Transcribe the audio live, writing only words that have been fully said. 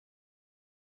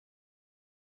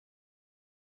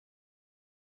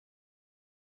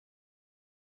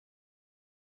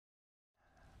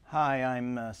Hi,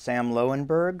 I'm Sam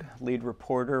Lowenberg, lead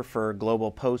reporter for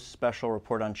GlobalPost Special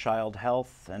Report on Child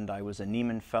Health, and I was a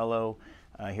Nieman Fellow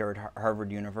here at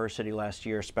Harvard University last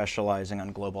year, specializing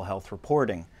on global health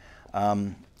reporting.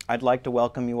 I'd like to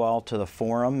welcome you all to the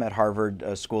forum at Harvard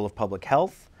School of Public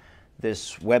Health.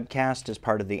 This webcast is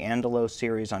part of the Andelot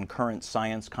Series on Current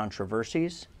Science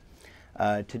Controversies.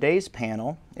 Today's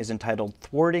panel is entitled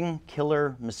Thwarting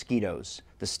Killer Mosquitoes,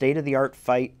 the state-of-the-art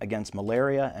fight against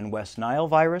malaria and West Nile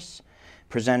virus,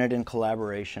 presented in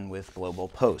collaboration with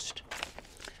GlobalPost.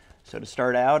 So to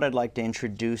start out, I'd like to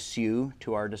introduce you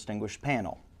to our distinguished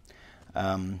panel.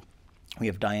 We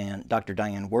have Dr.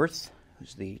 Diane Worth,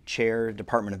 who's the chair,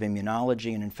 Department of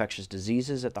Immunology and Infectious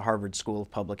Diseases at the Harvard School of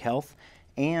Public Health,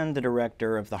 and the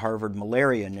director of the Harvard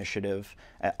Malaria Initiative,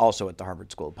 also at the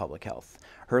Harvard School of Public Health.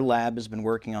 Her lab has been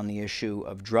working on the issue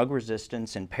of drug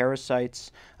resistance in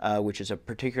parasites, which is a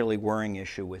particularly worrying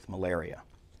issue with malaria.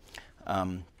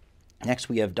 Next,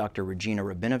 we have Dr. Regina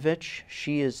Rabinovich.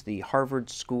 She is the Harvard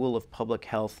School of Public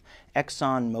Health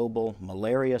ExxonMobil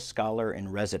Malaria Scholar in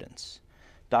Residence.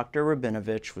 Dr.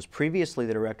 Rabinovich was previously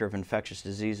the Director of Infectious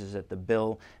Diseases at the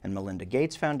Bill and Melinda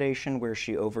Gates Foundation, where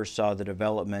she oversaw the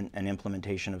development and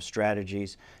implementation of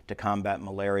strategies to combat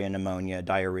malaria, pneumonia,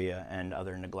 diarrhea, and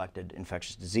other neglected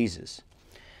infectious diseases.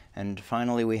 And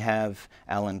finally, we have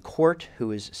Alan Court,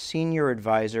 who is Senior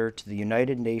Advisor to the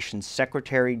United Nations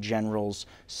Secretary General's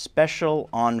Special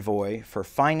Envoy for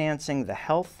Financing the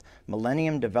Health,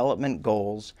 Millennium Development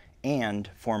Goals, and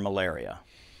for Malaria.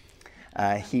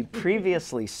 He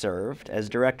previously served as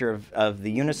director of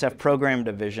the UNICEF Program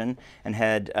Division and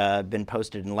had been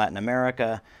posted in Latin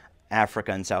America,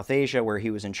 Africa, and South Asia, where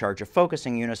he was in charge of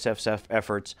focusing UNICEF's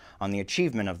efforts on the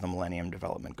achievement of the Millennium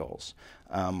Development Goals,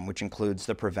 which includes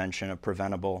the prevention of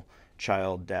preventable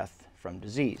child death from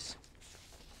disease.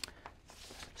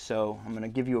 So I'm going to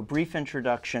give you a brief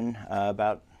introduction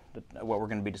about what we're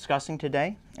going to be discussing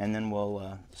today, and then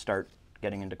we'll start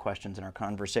getting into questions in our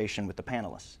conversation with the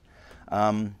panelists.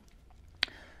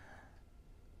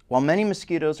 While many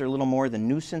mosquitoes are little more than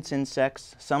nuisance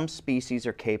insects, some species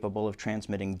are capable of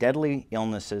transmitting deadly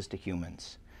illnesses to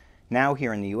humans. Now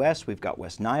here in the U.S., we've got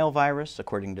West Nile virus.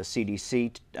 According to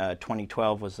CDC,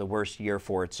 2012 was the worst year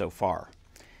for it so far.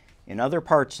 In other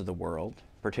parts of the world,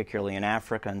 particularly in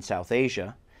Africa and South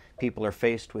Asia, people are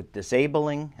faced with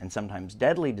disabling and sometimes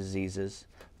deadly diseases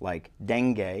like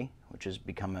dengue, which has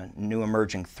become a new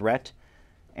emerging threat,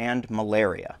 and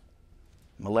malaria.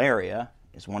 Malaria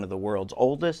is one of the world's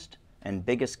oldest and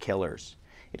biggest killers.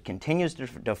 It continues to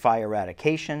defy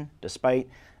eradication despite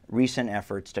recent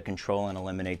efforts to control and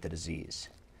eliminate the disease.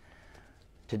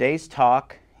 Today's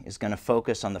talk is going to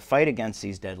focus on the fight against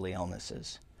these deadly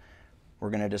illnesses.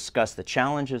 We're going to discuss the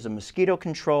challenges of mosquito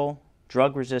control,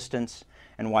 drug resistance,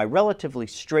 and why relatively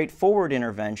straightforward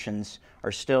interventions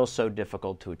are still so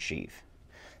difficult to achieve.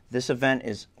 This event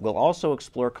will also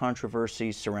explore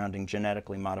controversies surrounding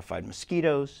genetically modified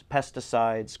mosquitoes,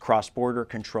 pesticides, cross-border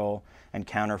control, and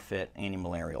counterfeit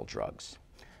antimalarial drugs.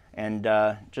 And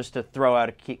just to throw out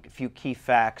a few key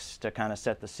facts to kind of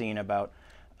set the scene about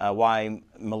why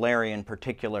malaria in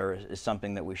particular is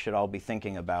something that we should all be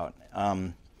thinking about.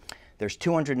 There's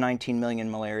 219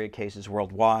 million malaria cases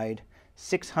worldwide,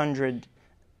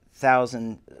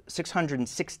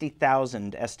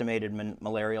 660,000 estimated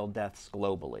malarial deaths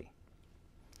globally.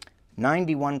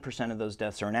 91% of those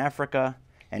deaths are in Africa,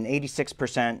 and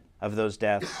 86% of those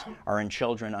deaths are in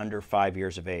children under 5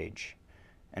 years of age.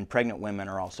 And pregnant women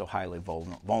are also highly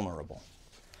vulnerable.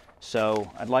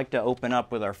 So I'd like to open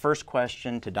up with our first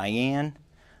question to Diane.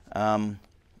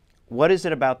 What is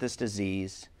it about this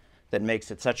disease that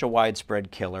makes it such a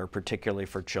widespread killer, particularly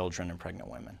for children and pregnant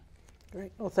women?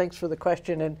 Great. Well, thanks for the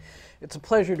question, and it's a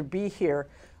pleasure to be here.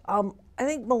 I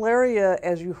think malaria,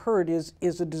 as you heard, is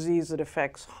a disease that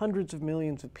affects hundreds of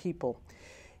millions of people.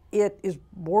 It is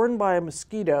borne by a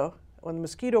mosquito. When the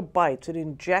mosquito bites, it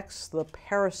injects the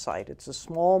parasite. It's a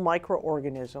small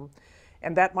microorganism,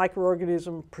 and that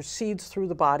microorganism proceeds through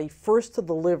the body, first to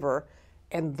the liver,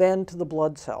 and then to the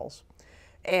blood cells.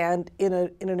 And in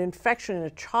an infection in a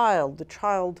child,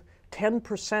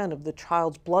 10% of the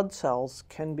child's blood cells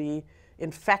can be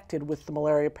infected with the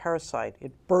malaria parasite.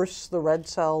 It bursts the red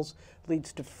cells,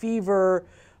 leads to fever.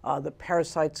 The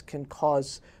parasites can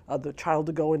cause the child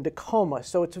to go into coma.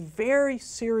 So it's a very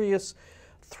serious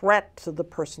threat to the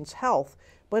person's health.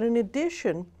 But in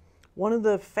addition, one of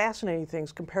the fascinating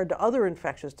things compared to other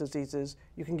infectious diseases,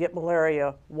 you can get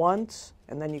malaria once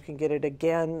and then you can get it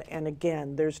again and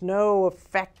again. There's no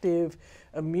effective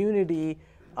immunity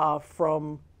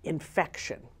from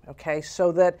infection. okay?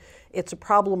 So that it's a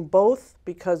problem both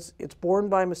because it's borne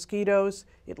by mosquitoes,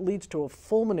 it leads to a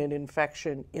fulminant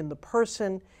infection in the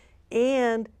person,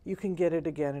 and you can get it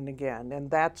again and again.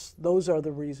 And those are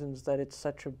the reasons that it's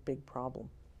such a big problem.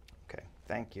 Okay,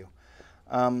 thank you.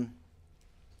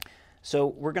 So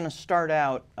we're going to start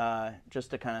out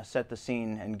just to kind of set the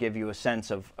scene and give you a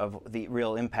sense of the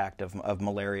real impact of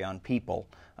malaria on people.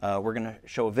 We're going to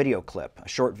show a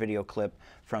short video clip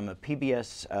from a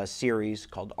PBS series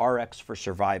called RX for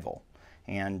Survival.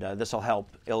 And this will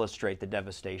help illustrate the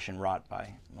devastation wrought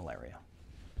by malaria.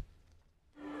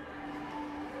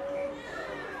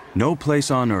 No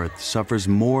place on Earth suffers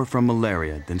more from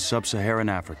malaria than sub-Saharan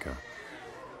Africa.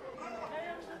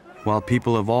 While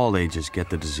people of all ages get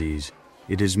the disease,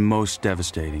 it is most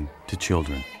devastating to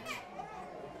children.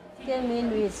 Came in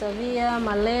with severe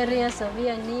malaria,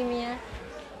 severe anemia.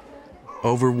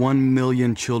 Over 1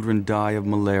 million children die of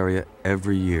malaria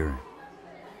every year.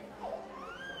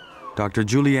 Dr.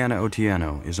 Juliana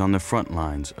Otieno is on the front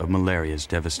lines of malaria's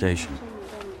devastation.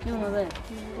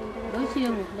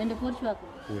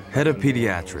 Head of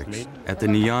pediatrics at the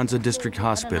Nyanza District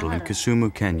Hospital in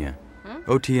Kisumu, Kenya,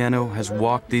 Otieno has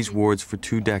walked these wards for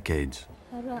 2 decades.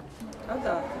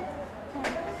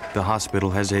 The hospital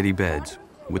has 80 beds,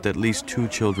 with at least 2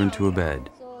 children to a bed.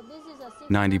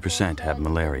 90% have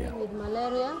malaria.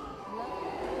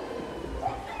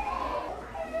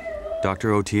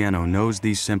 Dr. Otieno knows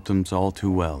these symptoms all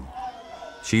too well.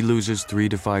 She loses 3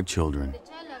 to 5 children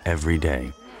every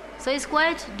day. So it's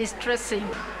quite distressing.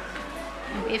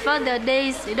 In fact, there are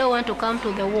days you don't want to come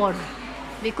to the ward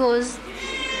because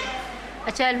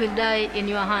a child will die in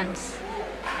your hands.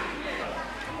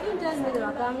 You tell me they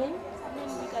are coming.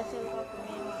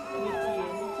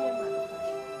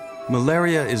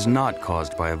 Malaria is not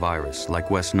caused by a virus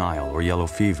like West Nile or yellow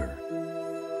fever.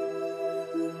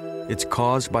 It's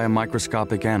caused by a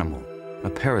microscopic animal, a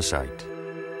parasite.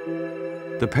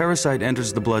 The parasite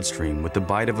enters the bloodstream with the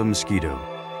bite of a mosquito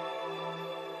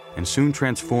and soon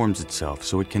transforms itself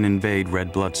so it can invade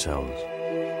red blood cells.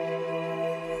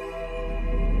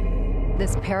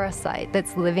 This parasite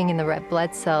that's living in the red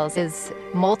blood cells is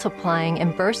multiplying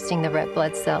and bursting the red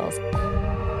blood cells.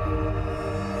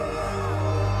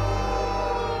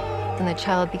 And the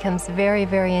child becomes very,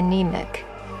 very anemic.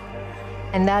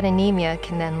 And that anemia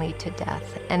can then lead to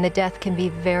death. And the death can be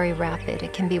very rapid.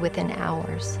 It can be within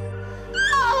hours.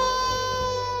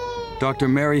 Dr.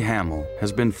 Mary Hamill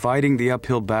has been fighting the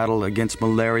uphill battle against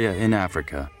malaria in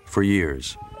Africa for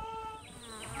years.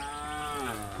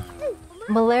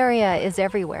 Malaria is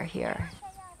everywhere here.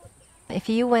 If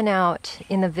you went out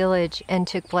in the village and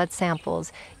took blood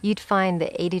samples, you'd find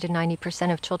that 80 to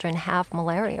 90% of children have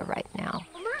malaria right now.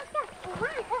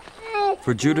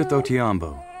 For Judith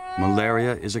Otiambo,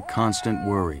 malaria is a constant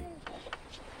worry.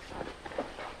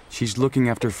 She's looking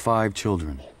after 5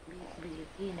 children.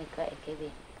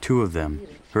 2 of them,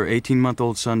 her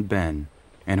 18-month-old son Ben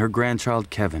and her grandchild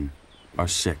Kevin, are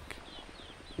sick.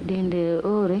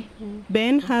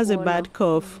 Ben has a bad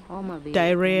cough,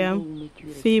 diarrhea,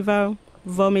 fever,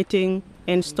 vomiting,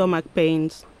 and stomach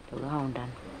pains.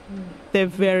 They're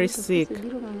very sick.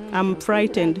 I'm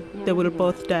frightened they will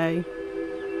both die.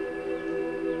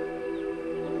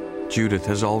 Judith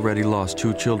has already lost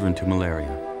 2 children to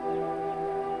malaria.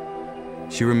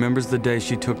 She remembers the day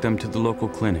she took them to the local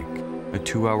clinic, a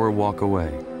 2-hour walk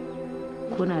away.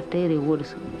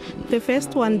 The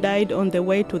first one died on the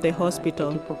way to the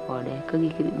hospital.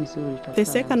 The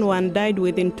second one died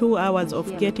within 2 hours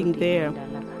of getting there.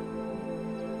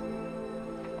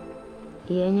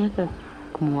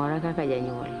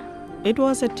 It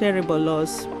was a terrible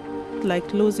loss,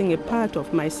 like losing a part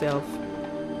of myself.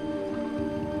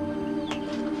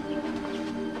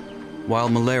 While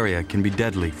malaria can be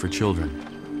deadly for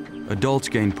children, adults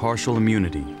gain partial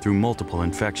immunity through multiple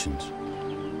infections.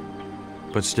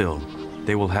 But still,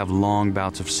 they will have long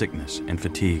bouts of sickness and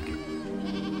fatigue.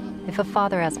 If a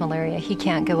father has malaria, he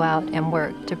can't go out and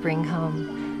work to bring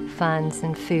home funds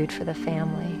and food for the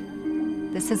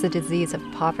family. This is a disease of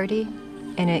poverty,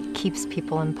 and it keeps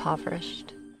people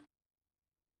impoverished.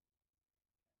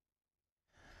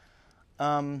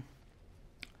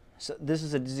 So this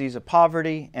is a disease of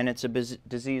poverty, and it's a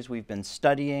disease we've been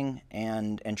studying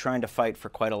and trying to fight for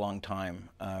quite a long time.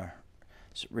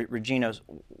 Regina,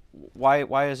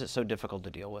 why is it so difficult to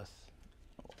deal with?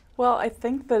 Well, I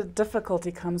think the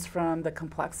difficulty comes from the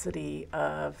complexity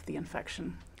of the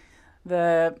infection.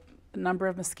 The number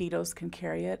of mosquitoes can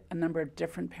carry it, a number of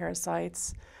different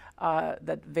parasites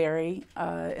that vary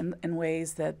in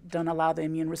ways that don't allow the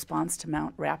immune response to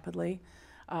mount rapidly.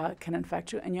 Can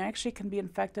infect you, and you actually can be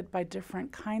infected by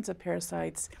different kinds of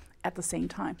parasites at the same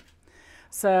time.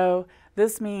 So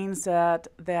this means that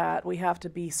we have to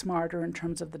be smarter in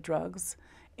terms of the drugs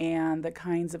and the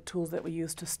kinds of tools that we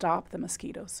use to stop the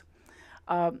mosquitoes.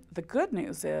 The good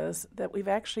news is that we've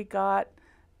actually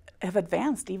have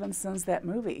advanced even since that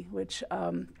movie, which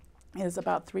is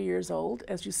about 3 years old.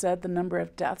 As you said, the number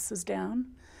of deaths is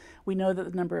down. We know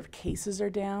that the number of cases are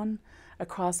down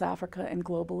across Africa and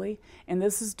globally, and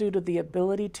this is due to the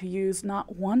ability to use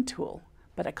not one tool,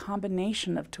 but a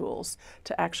combination of tools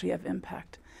to actually have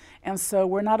impact. And so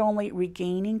we're not only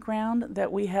regaining ground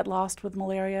that we had lost with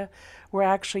malaria, we're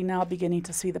actually now beginning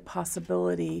to see the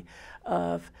possibility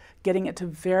of getting it to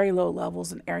very low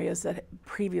levels in areas that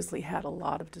previously had a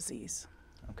lot of disease.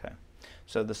 Okay.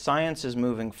 So the science is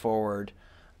moving forward,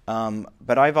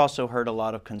 but I've also heard a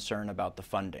lot of concern about the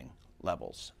funding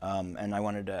levels, and I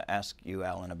wanted to ask you,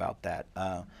 Alan, about that.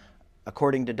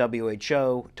 According to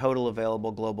WHO, total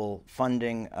available global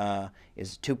funding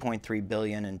is $2.3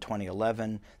 billion in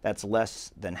 2011. That's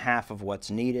less than half of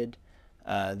what's needed.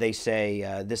 They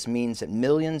say this means that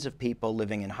millions of people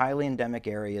living in highly endemic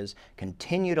areas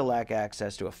continue to lack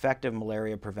access to effective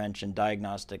malaria prevention,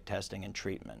 diagnostic testing, and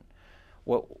treatment.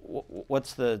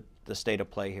 What's the state of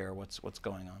play here? What's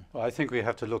going on? Well, I think we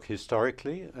have to look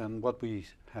historically, and what we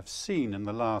have seen in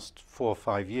the last 4 or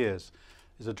 5 years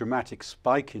is a dramatic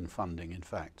spike in funding, in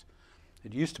fact.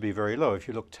 It used to be very low. If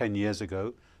you look 10 years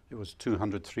ago, it was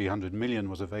 200, 300 million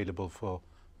was available for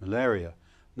malaria.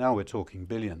 Now we're talking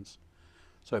billions.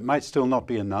 So it might still not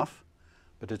be enough,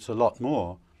 but it's a lot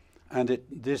more. And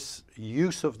this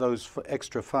use of those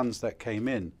extra funds that came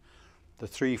in, the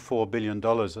 $3-4 billion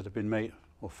that have been made,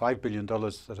 or $5 billion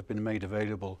that have been made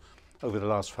available over the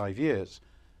last 5 years,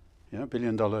 $1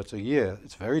 billion a year,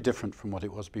 it's very different from what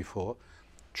it was before,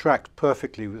 tracked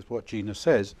perfectly with what Gina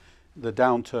says, the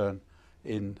downturn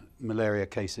in malaria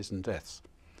cases and deaths.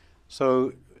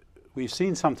 So we've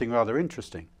seen something rather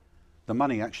interesting. The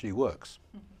money actually works.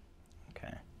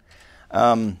 Okay.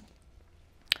 All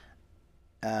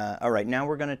right, now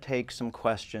we're going to take some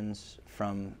questions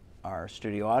from our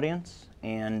studio audience,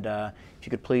 and if you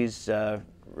could please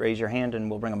raise your hand, and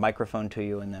we'll bring a microphone to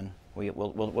you, and then we're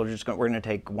going to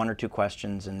take 1 or 2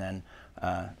 questions, and then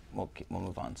we'll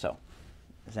move on. So,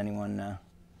 does anyone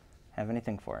have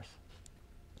anything for us?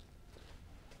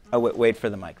 Oh, wait for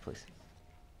the mic, please.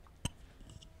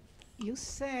 You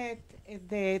said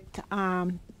that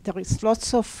there is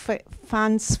lots of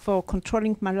funds for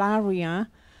controlling malaria,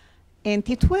 and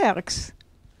it works.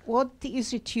 What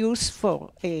is it used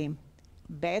for?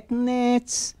 Bed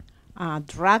nets,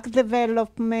 drug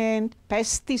development,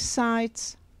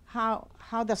 pesticides? How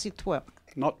does it work?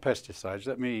 Not pesticides.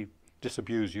 Let me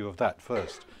disabuse you of that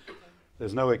first.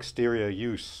 There's no exterior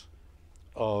use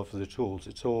of the tools.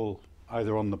 It's all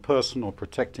either on the person or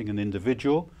protecting an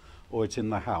individual, or it's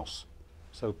in the house.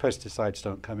 So pesticides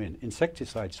don't come in.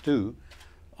 Insecticides do,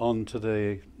 onto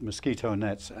the mosquito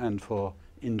nets and for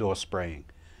indoor spraying.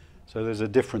 So there's a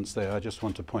difference there. I just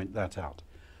want to point that out.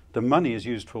 The money is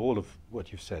used for all of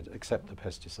what you've said, except the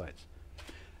pesticides.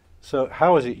 So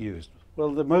how is it used?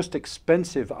 Well, the most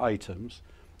expensive items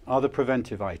are the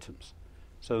preventive items.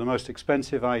 So the most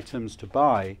expensive items to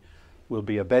buy will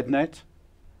be a bed net,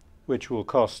 which will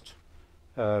cost,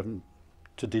 to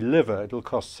deliver, it'll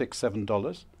cost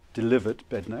 $6-7, delivered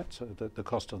bed net, so the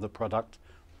cost of the product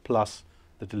plus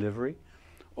the delivery,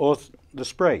 or the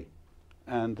spray,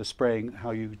 and the spraying,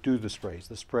 how you do the sprays,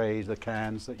 the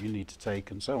cans that you need to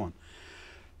take, and so on.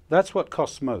 That's what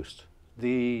costs most.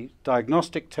 The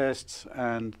diagnostic tests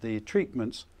and the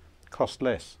treatments cost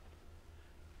less,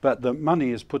 but the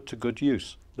money is put to good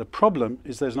use. The problem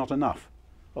is there's not enough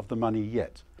of the money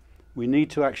yet. We need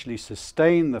to actually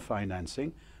sustain the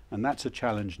financing, and that's a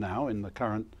challenge now in the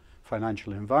current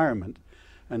financial environment,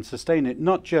 and sustain it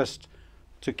not just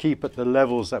to keep at the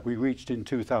levels that we reached in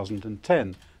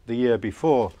 2010, the year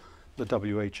before the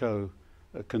WHO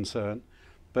concern,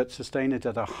 but sustain it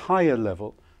at a higher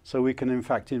level so we can in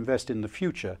fact invest in the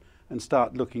future and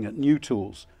start looking at new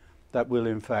tools that will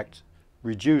in fact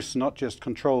reduce, not just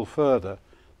control further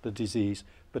the disease,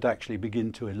 but actually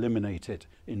begin to eliminate it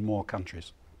in more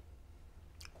countries.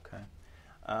 Okay.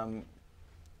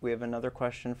 We have another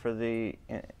question for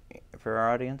our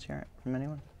audience here, from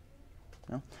anyone?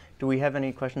 No? Do we have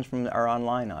any questions from our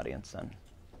online audience then?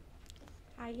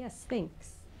 Yes,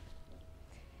 thanks.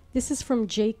 This is from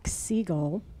Jake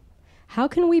Siegel. How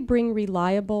can we bring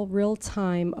reliable,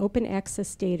 real-time, open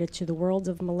access data to the world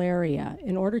of malaria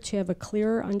in order to have a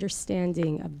clearer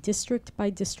understanding of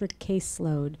district-by-district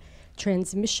caseload,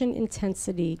 transmission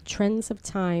intensity, trends of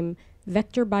time,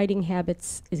 vector biting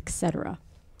habits, etc.?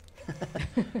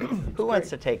 Who wants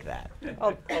to take that? You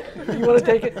want to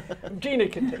take it? Gina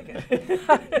can take it.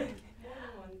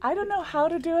 I don't know how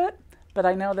to do it, but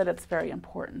I know that it's very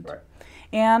important. Right.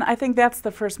 And I think that's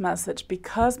the first message.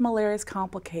 Because malaria is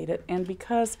complicated and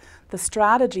because the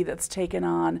strategy that's taken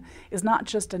on is not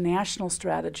just a national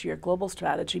strategy or global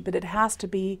strategy, but it has to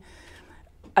be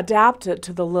adapted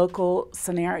to the local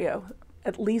scenario,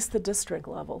 at least the district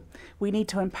level. We need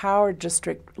to empower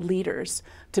district leaders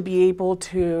to be able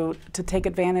to take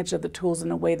advantage of the tools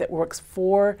in a way that works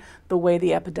for the way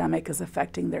the epidemic is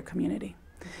affecting their community.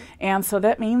 And so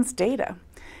that means data.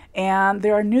 And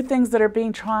there are new things that are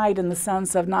being tried in the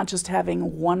sense of not just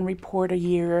having one report a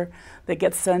year that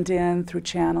gets sent in through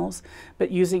channels,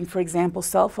 but using, for example,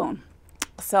 cell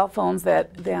phones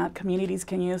that communities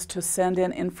can use to send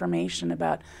in information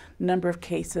about number of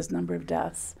cases, number of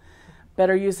deaths.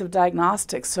 Better use of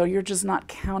diagnostics, so you're just not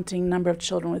counting number of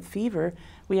children with fever.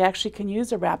 We actually can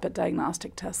use a rapid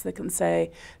diagnostic test that can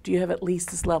say, do you have at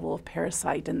least this level of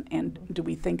parasite, and do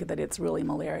we think that it's really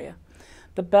malaria?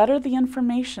 The better the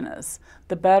information is,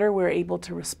 the better we're able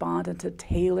to respond and to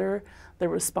tailor the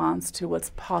response to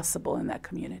what's possible in that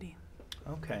community.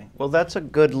 Okay, well that's a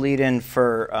good lead-in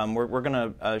for, we're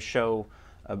going to show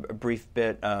a brief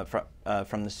bit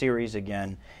from the series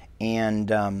again,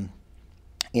 and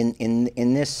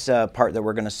in this part that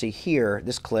we're going to see here,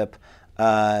 this clip,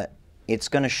 it's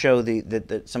going to show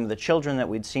some of the children that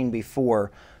we'd seen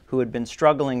before who had been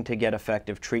struggling to get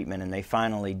effective treatment, and they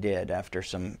finally did after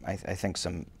some, I think,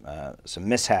 some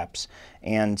mishaps.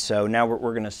 And so now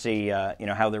we're going to see, you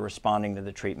know, how they're responding to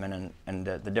the treatment and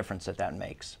the difference that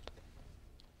makes.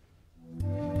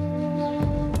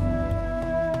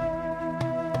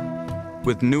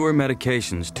 With newer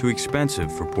medications too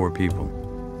expensive for poor people,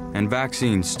 and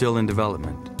vaccines still in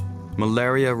development,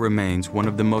 malaria remains one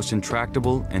of the most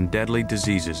intractable and deadly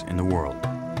diseases in the world.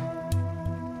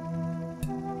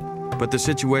 But the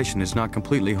situation is not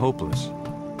completely hopeless,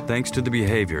 thanks to the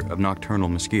behavior of nocturnal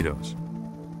mosquitoes.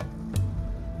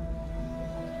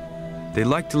 They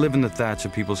like to live in the thatch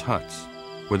of people's huts,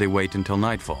 where they wait until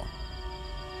nightfall.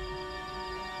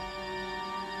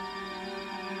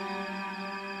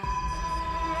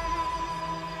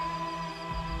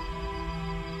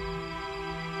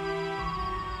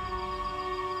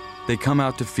 They come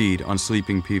out to feed on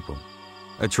sleeping people,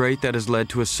 a trait that has led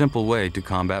to a simple way to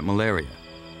combat malaria: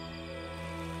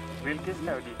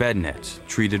 bed nets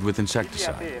treated with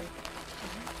insecticide.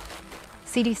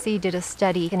 CDC did a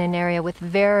study in an area with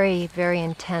very, very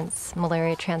intense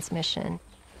malaria transmission.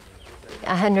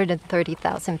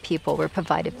 130,000 people were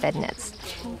provided bed nets.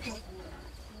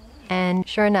 And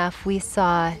sure enough, we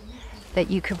saw that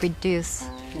you could reduce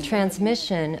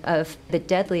transmission of the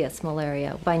deadliest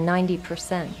malaria by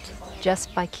 90%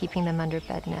 just by keeping them under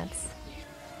bed nets.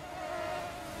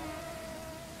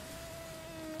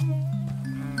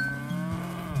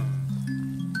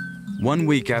 One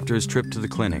week after his trip to the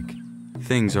clinic,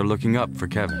 things are looking up for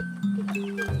Kevin.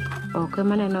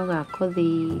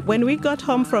 When we got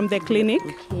home from the clinic,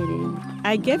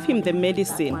 I gave him the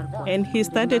medicine and he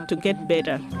started to get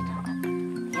better.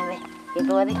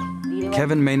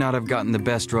 Kevin may not have gotten the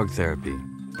best drug therapy,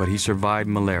 but he survived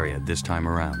malaria this time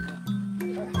around.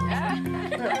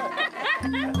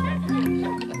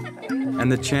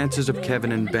 And the chances of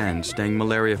Kevin and Ben staying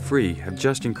malaria-free have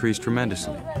just increased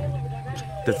tremendously.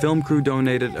 The film crew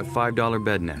donated a $5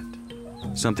 bed net,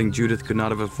 something Judith could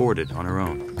not have afforded on her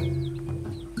own.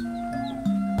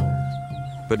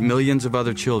 But millions of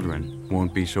other children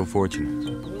won't be so fortunate.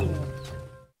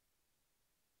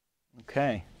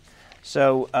 Okay,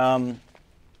 so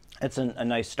it's a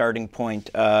nice starting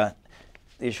point. The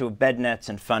issue of bed nets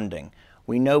and funding.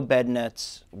 We know bed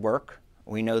nets work.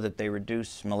 We know that they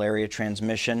reduce malaria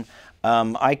transmission.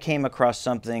 I came across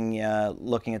something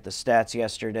looking at the stats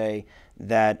yesterday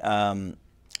that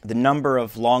the number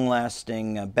of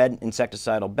long-lasting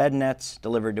insecticidal bed nets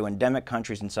delivered to endemic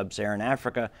countries in sub-Saharan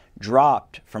Africa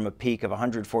dropped from a peak of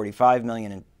 145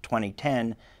 million in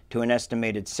 2010 to an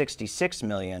estimated 66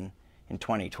 million in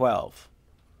 2012.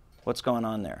 What's going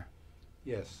on there?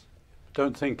 Yes.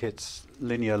 Don't think it's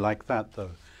linear like that,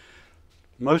 though.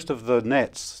 Most of the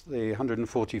nets, the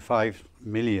 145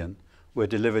 million, were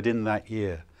delivered in that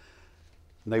year.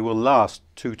 They will last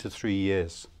 2 to 3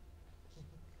 years.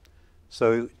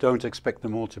 So don't expect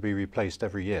them all to be replaced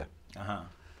every year.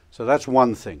 So that's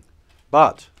one thing.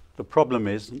 But the problem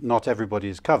is not everybody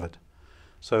is covered.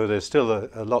 So there's still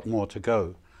a lot more to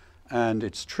go. And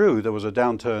it's true there was a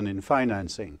downturn in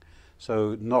financing,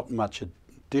 so not much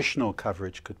additional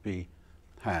coverage could be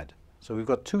had. So we've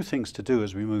got two things to do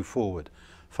as we move forward.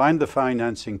 Find the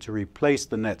financing to replace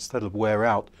the nets that'll wear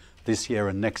out this year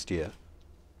and next year.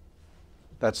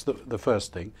 That's the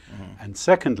first thing. And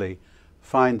secondly,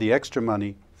 find the extra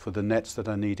money for the nets that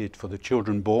are needed for the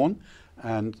children born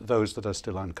and those that are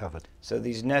still uncovered. So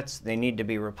these nets, they need to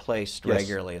be replaced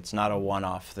regularly. It's not a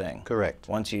one-off thing. Correct.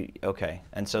 Okay.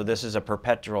 And so this is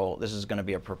going to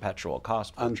be a perpetual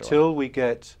cost. Until we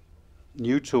get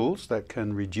new tools that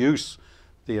can reduce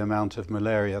the amount of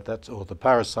malaria or the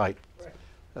parasite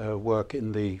work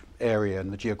in the area,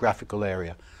 in the geographical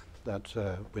area that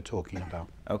we're talking about.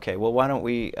 Okay, well, why don't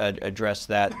we address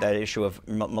that issue of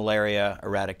malaria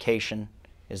eradication?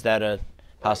 Is that a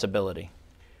possibility?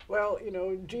 Well,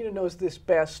 Gina knows this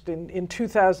best. In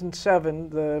 2007,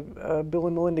 the Bill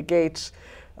and Melinda Gates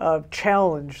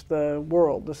challenged the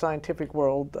world, the scientific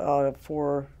world,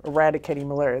 for eradicating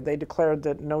malaria. They declared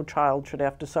that no child should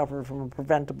have to suffer from a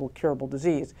preventable, curable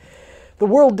disease. The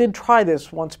world did try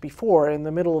this once before. In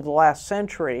the middle of the last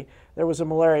century, there was a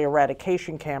malaria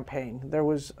eradication campaign. There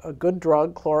was a good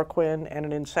drug, chloroquine, and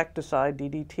an insecticide,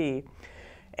 DDT.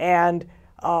 And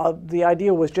the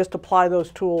idea was just apply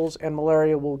those tools and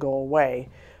malaria will go away.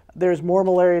 There's more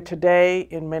malaria today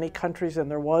in many countries than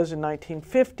there was in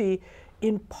 1950,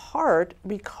 in part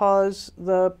because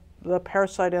the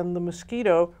parasite and the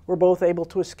mosquito were both able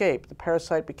to escape. The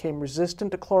parasite became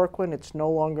resistant to chloroquine. It's no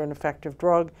longer an effective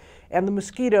drug. And the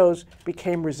mosquitoes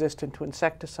became resistant to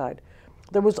insecticide.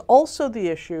 There was also the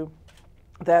issue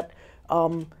that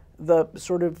the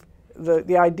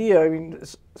idea, I mean,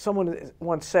 someone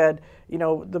once said,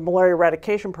 the malaria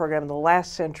eradication program in the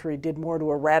last century did more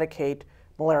to eradicate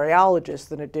malariologists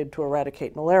than it did to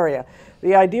eradicate malaria.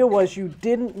 The idea was you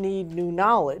didn't need new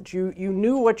knowledge. You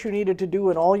knew what you needed to do,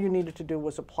 and all you needed to do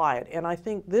was apply it. And I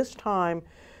think this time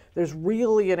there's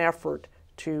really an effort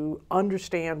to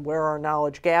understand where our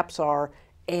knowledge gaps are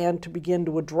and to begin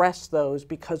to address those,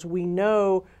 because we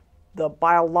know the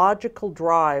biological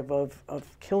drive of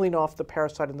killing off the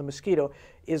parasite and the mosquito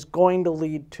is going to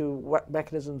lead to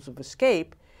mechanisms of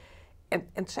escape.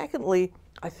 And secondly,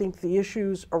 I think the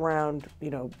issues around,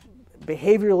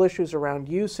 behavioral issues around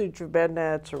usage of bed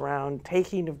nets, around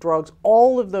taking of drugs,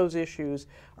 all of those issues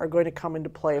are going to come into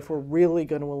play if we're really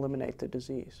going to eliminate the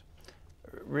disease.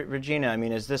 Regina, I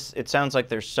mean, it sounds like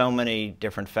there's so many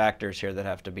different factors here that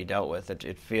have to be dealt with.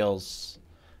 It feels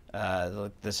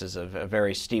this is a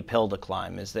very steep hill to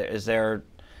climb. Is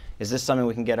this something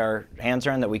we can get our hands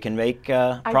around, that we can make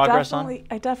progress on?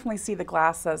 I definitely see the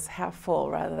glass as half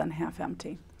full rather than half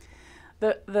empty.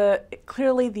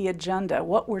 Clearly the agenda,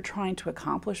 what we're trying to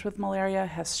accomplish with malaria,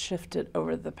 has shifted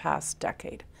over the past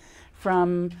decade.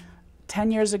 From 10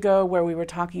 years ago, where we were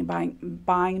talking about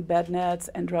buying bed nets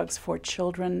and drugs for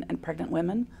children and pregnant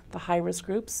women, the high-risk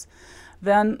groups,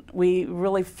 then we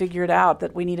really figured out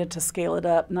that we needed to scale it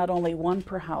up, not only one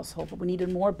per household, but we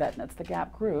needed more bed nets. The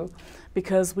gap grew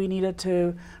because we needed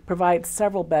to provide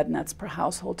several bed nets per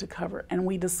household to cover. And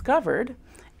we discovered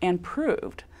and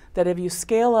proved that if you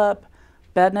scale up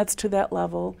bed nets to that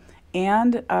level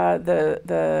and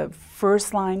the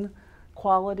first-line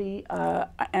quality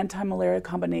antimalarial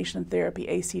combination therapy,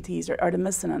 ACTs or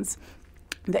artemisinin,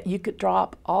 that you could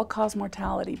drop all-cause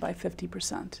mortality by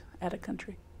 50% at a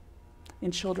country in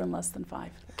children less than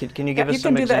 5. Can you give us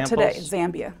some examples? You can do that today.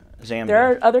 Zambia.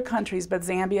 There are other countries, but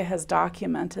Zambia has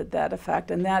documented that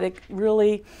effect, and that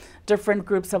different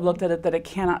groups have looked at it, that it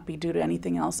cannot be due to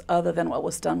anything else other than what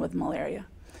was done with malaria.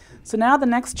 So now the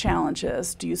next challenge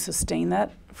is, do you sustain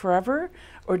that forever,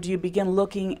 or do you begin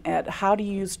looking at how to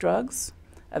use drugs,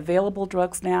 available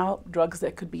drugs now, drugs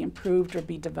that could be improved or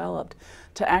be developed,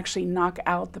 to actually knock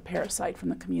out the parasite from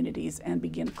the communities and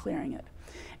begin clearing it?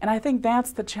 And I think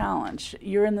that's the challenge.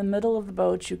 You're in the middle of the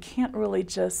boat. You can't really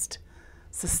just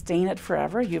sustain it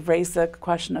forever. You've raised the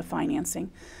question of financing.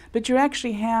 But you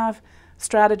actually have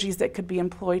strategies that could be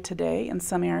employed today in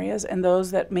some areas, and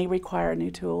those that may require new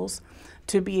tools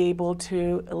to be able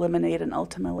to eliminate and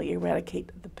ultimately eradicate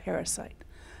the parasite.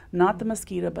 Not the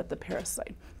mosquito, but the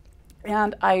parasite.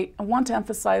 And I want to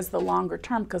emphasize the longer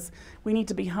term, because we need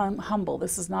to be humble.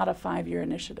 This is not a 5-year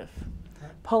initiative.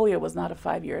 Polio was not a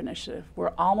 5-year initiative.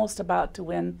 We're almost about to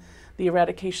win the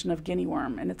eradication of guinea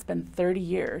worm, and it's been 30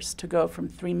 years to go from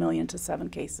 3 million to 7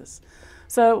 cases.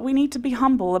 So we need to be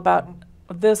humble about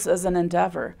this as an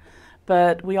endeavor,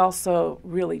 but we also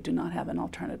really do not have an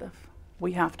alternative.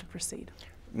 We have to proceed.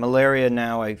 Malaria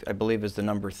now, I believe, is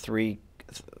the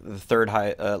third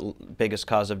biggest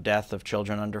cause of death of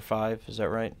children under 5. Is that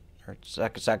right? Or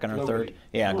second or globally. Third?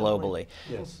 Yeah, globally.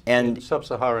 Yes. And in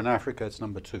sub-Saharan Africa, it's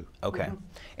number 2. Okay.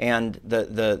 And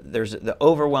there's the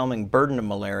overwhelming burden of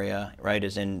malaria, right,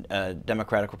 is in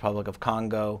Democratic Republic of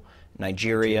Congo,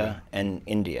 Nigeria, and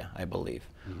India, I believe.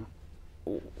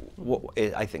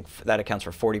 I think that accounts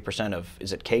for 40% of,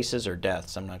 is it cases or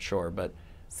deaths? I'm not sure, but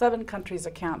 7 countries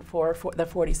account for the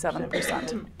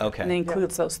 47%. okay. And it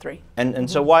includes those 3. And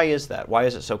so why is that? Why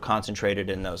is it so concentrated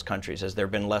in those countries? Has there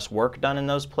been less work done in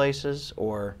those places,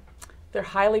 or? They're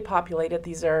highly populated.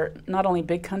 These are not only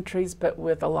big countries, but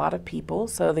with a lot of people,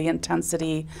 so the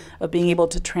intensity of being able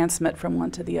to transmit from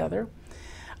one to the other.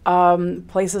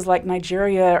 Places like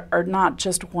Nigeria are not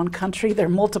just one country, they're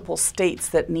multiple states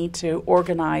that need to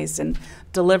organize and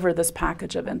deliver this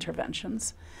package of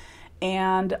interventions.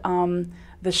 And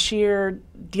the sheer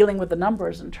dealing with the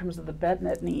numbers in terms of the bed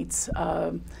net needs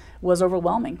was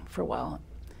overwhelming for a while.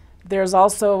 There's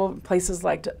also places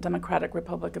like Democratic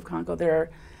Republic of Congo.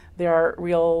 There are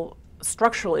real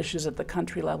structural issues at the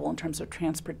country level in terms of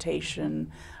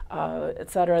transportation,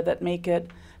 et cetera, that make it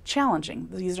challenging.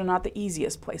 These are not the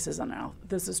easiest places on earth.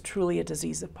 This is truly a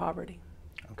disease of poverty.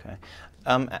 Okay.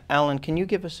 Alan, can you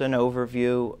give us an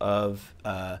overview of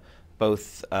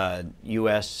both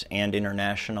U.S. and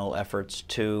international efforts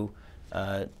to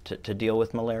deal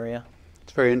with malaria?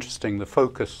 It's very interesting. The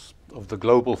focus of the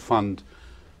Global Fund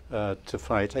to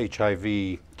fight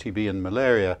HIV, TB, and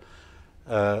malaria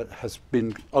has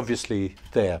been obviously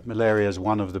there. Malaria is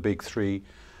one of the big 3.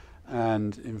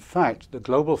 And in fact, the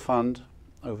Global Fund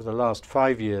over the last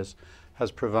 5 years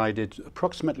has provided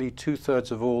approximately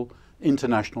 2/3 of all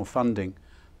international funding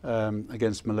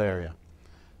against malaria.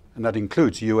 And that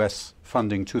includes US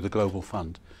funding to the Global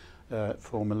Fund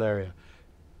for malaria.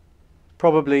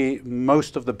 Probably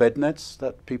most of the bed nets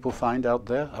that people find out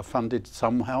there are funded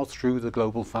somehow through the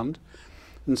Global Fund.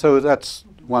 And so that's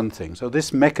one thing. So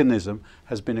this mechanism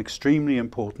has been extremely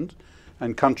important,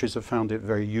 and countries have found it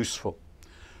very useful.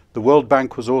 The World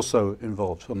Bank was also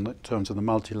involved in terms of the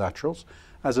multilaterals,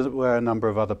 as were a number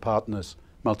of other partners,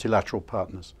 multilateral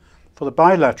partners. For the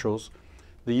bilaterals,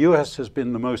 the US has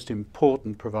been the most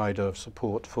important provider of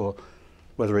support for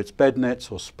whether it's bed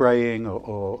nets or spraying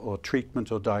or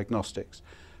treatment or diagnostics.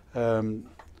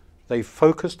 They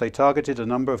targeted a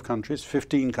number of countries,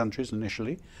 15 countries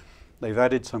initially. They've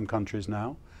added some countries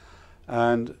now.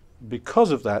 And because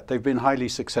of that, they've been highly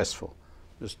successful.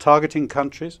 There's targeting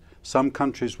countries, some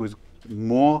countries with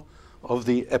more of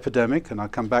the epidemic, and I'll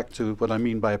come back to what I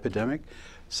mean by epidemic,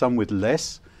 some with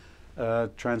less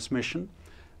transmission.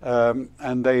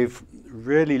 And they've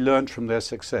really learned from their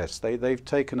success. They've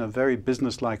taken a very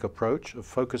business-like approach of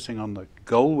focusing on the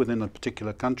goal within a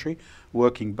particular country,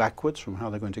 working backwards from how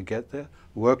they're going to get there,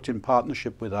 worked in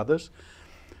partnership with others,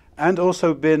 and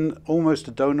also been almost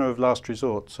a donor of last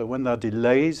resort. So when there are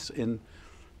delays in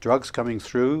drugs coming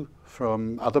through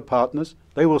from other partners,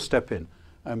 they will step in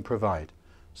and provide.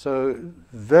 So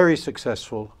very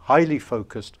successful, highly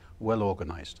focused, well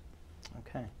organized.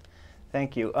 Okay.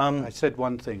 Thank you. I said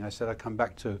one thing. I said I'd come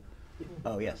back to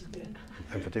oh, yes.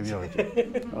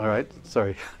 epidemiology. All right,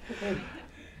 sorry.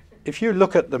 If you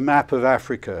look at the map of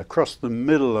Africa, across the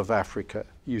middle of Africa,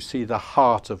 you see the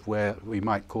heart of where we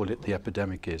might call it the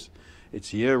epidemic is.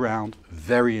 It's year-round,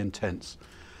 very intense.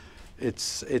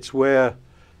 It's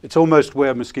almost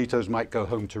where mosquitoes might go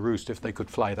home to roost if they could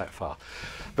fly that far.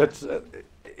 But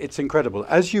it's incredible.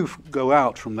 As you go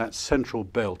out from that central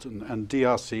belt, and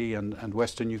DRC and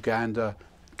Western Uganda,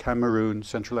 Cameroon,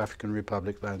 Central African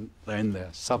Republic, they're in there,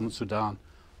 Southern Sudan,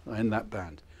 are in that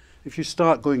band. If you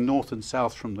start going north and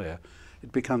south from there,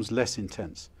 it becomes less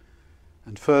intense.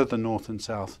 And further north and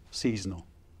south, seasonal.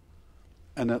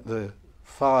 And at the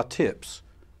far tips,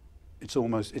 it's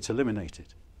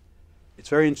eliminated. It's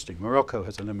very interesting. Morocco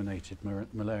has eliminated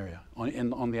malaria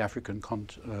on the African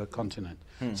continent.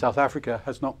 South Africa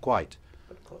has not quite.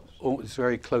 It's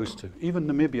very close to. Even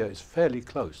Namibia is fairly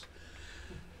close.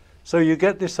 So you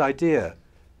get this idea.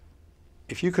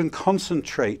 If you can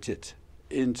concentrate it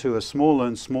into a smaller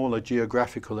and smaller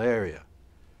geographical area,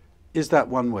 is that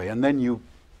one way? And then you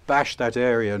bash that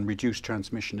area and reduce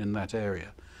transmission in that area.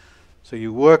 So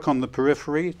you work on the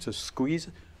periphery to squeeze,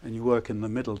 and you work in the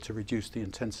middle to reduce the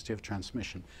intensity of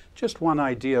transmission. Just one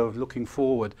idea of looking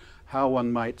forward, how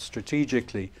one might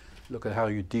strategically look at how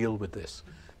you deal with this.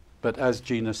 But as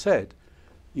Gina said,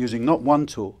 using not one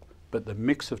tool, but the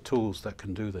mix of tools that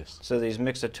can do this. So these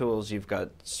mix of tools, you've got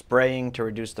spraying to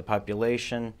reduce the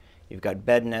population, you've got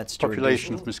bed nets to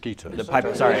population of mosquitoes.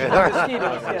 Sorry.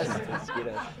 Mosquitoes, yes.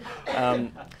 Mosquitoes.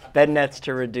 Bed nets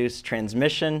to reduce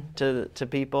transmission to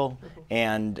people,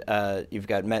 and you've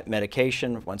got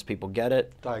medication once people get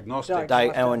it. Diagnostics.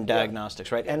 And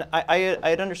diagnostics, right? And I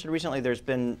had understood recently there's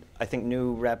been, I think,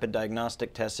 new rapid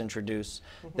diagnostic tests introduced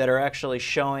that are actually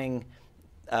showing,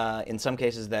 in some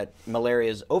cases, that malaria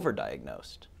is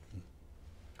overdiagnosed.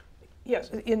 Yes,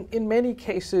 in many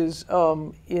cases,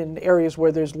 in areas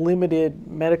where there's limited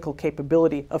medical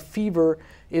capability, a fever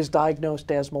is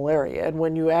diagnosed as malaria. And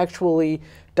when you actually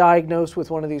diagnose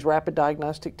with one of these rapid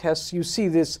diagnostic tests, you see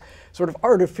this sort of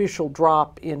artificial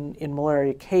drop in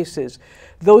malaria cases.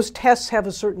 Those tests have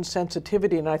a certain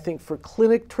sensitivity, and I think for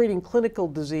treating clinical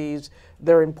disease,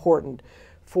 they're important.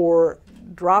 For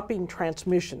dropping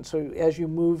transmission, so as you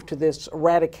move to this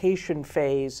eradication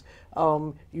phase,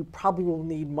 you probably will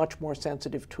need much more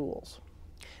sensitive tools.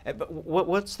 But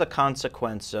what's the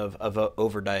consequence of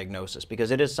overdiagnosis?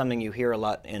 Because it is something you hear a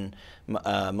lot in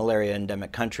malaria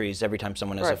endemic countries. Every time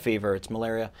someone has a fever, it's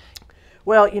malaria.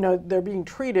 Well, you know, they're being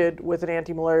treated with an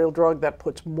antimalarial drug that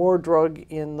puts more drug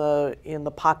in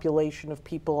the population of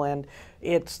people, and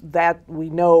it's that we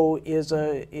know is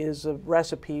a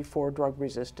recipe for drug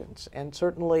resistance. And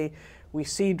certainly we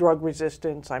see drug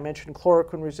resistance. I mentioned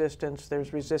chloroquine resistance.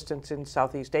 There's resistance in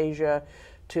Southeast Asia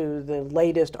to the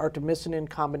latest artemisinin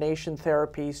combination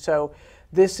therapy. So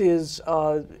this is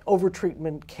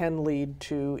overtreatment can lead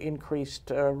to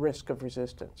increased risk of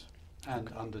resistance.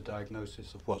 And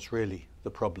underdiagnosis of what's really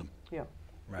the problem. Yeah,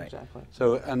 right. Exactly.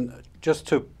 So, and just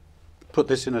to put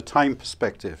this in a time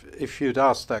perspective, if you'd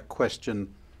asked that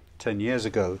question 10 years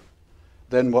ago,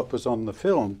 then what was on the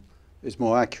film is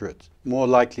more accurate. More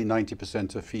likely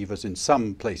 90% of fevers in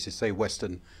some places, say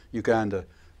Western Uganda,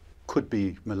 could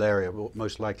be malaria, or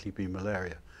most likely be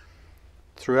malaria.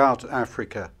 Throughout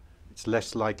Africa, it's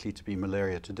less likely to be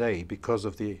malaria today because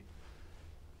of the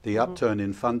upturn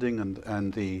in funding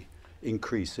and the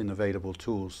increase in available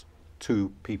tools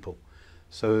to people.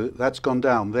 So that's gone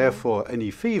down. Therefore, any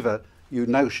fever, you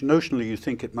notionally you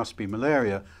think it must be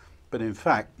malaria, but in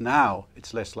fact now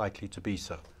it's less likely to be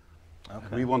so. Okay.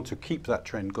 And we want to keep that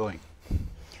trend going.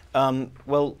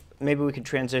 Well, maybe we could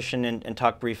transition and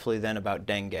talk briefly then about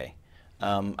dengue.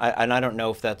 And I don't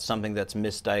know if that's something that's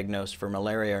misdiagnosed for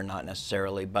malaria or not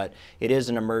necessarily, but it is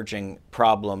an emerging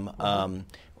problem.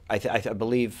 I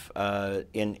believe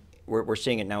we're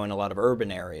seeing it now in a lot of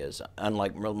urban areas.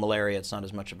 Unlike malaria, it's not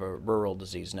as much of a rural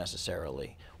disease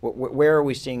necessarily. Where are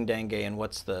we seeing dengue, and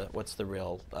what's the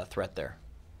real threat there?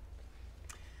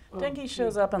 Dengue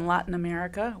shows up in Latin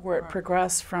America, where it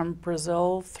progressed from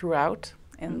Brazil throughout,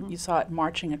 and you saw it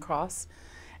marching across.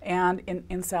 And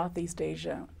in Southeast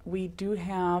Asia, we do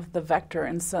have the vector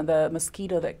and so the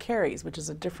mosquito that carries, which is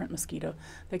a different mosquito,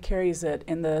 that carries it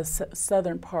in the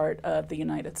southern part of the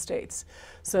United States.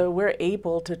 So we're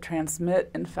able to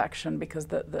transmit infection because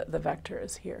the vector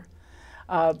is here.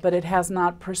 But it has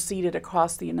not proceeded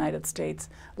across the United States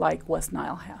like West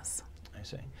Nile has. I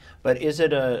see. But is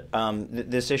it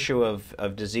this issue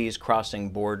of disease crossing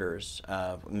borders,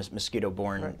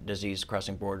 mosquito-borne disease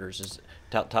crossing borders?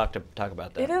 Talk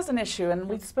about that. It is an issue, and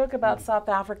we spoke about South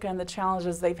Africa and the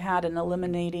challenges they've had in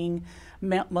eliminating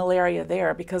malaria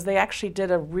there, because they actually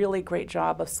did a really great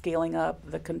job of scaling up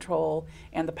the control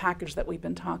and the package that we've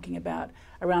been talking about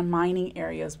around mining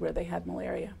areas where they had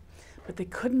malaria. But they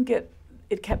couldn't get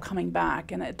it kept coming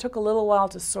back, and it took a little while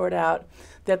to sort out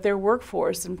that their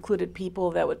workforce included people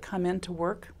that would come in to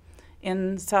work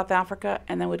in South Africa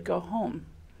and then would go home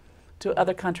to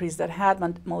other countries that had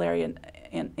malaria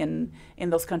in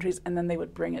those countries, and then they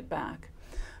would bring it back.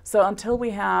 So until we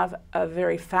have a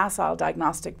very facile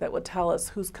diagnostic that would tell us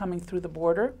who's coming through the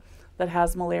border that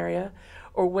has malaria,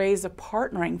 or ways of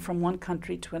partnering from one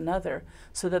country to another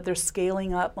so that they're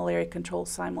scaling up malaria control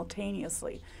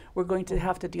simultaneously, we're going to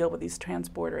have to deal with these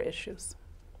transborder issues.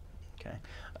 Okay.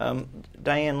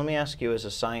 Diane, let me ask you as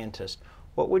a scientist,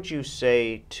 what would you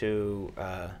say to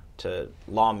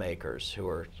lawmakers who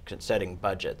are setting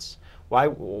budgets?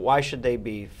 Why should they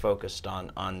be focused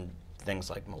on things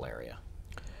like malaria?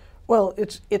 Well,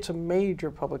 it's a major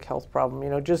public health problem. You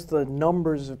know, just the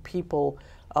numbers of people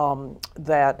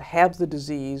that have the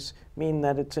disease mean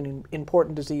that it's an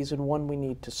important disease and one we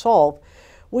need to solve.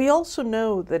 We also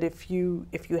know that if you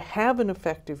have an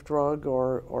effective drug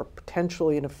or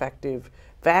potentially an effective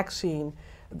vaccine,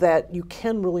 that you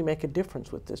can really make a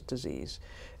difference with this disease.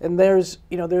 And there's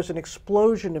an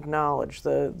explosion of knowledge,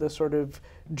 the sort of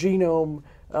genome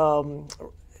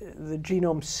the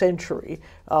genome century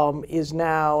is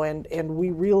now, and we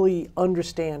really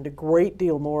understand a great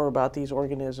deal more about these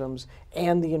organisms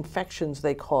and the infections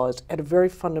they cause at a very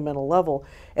fundamental level.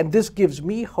 And this gives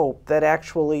me hope that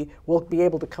actually we'll be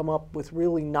able to come up with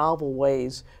really novel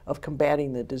ways of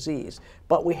combating the disease.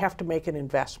 But we have to make an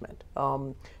investment.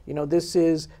 This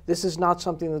is not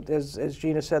something that, as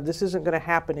Gina said, this isn't going to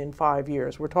happen in 5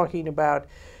 years. We're talking about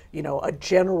a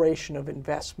generation of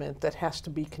investment that has to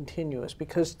be continuous,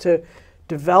 because to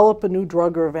develop a new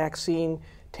drug or a vaccine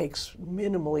takes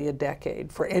minimally a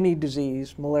decade for any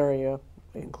disease, malaria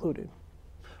included.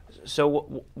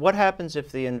 So what happens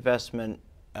if the investment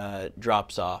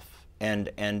drops off,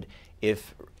 and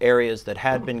if areas that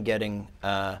had been getting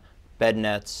bed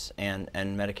nets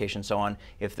and medication and so on,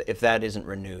 if that isn't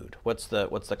renewed, what's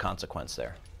the consequence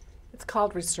there? It's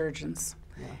called resurgence.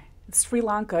 Yeah. Sri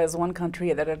Lanka is one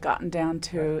country that had gotten down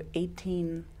to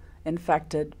 18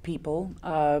 infected people,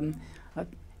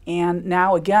 and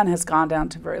now again has gone down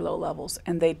to very low levels.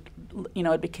 And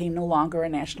it became no longer a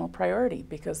national priority,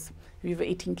 because if you have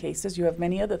 18 cases, you have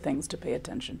many other things to pay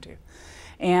attention to.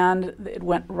 And it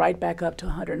went right back up to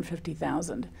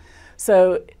 150,000.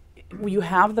 So you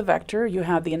have the vector, you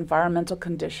have the environmental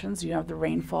conditions, you have the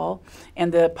rainfall,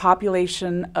 and the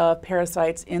population of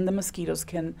parasites in the mosquitoes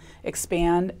can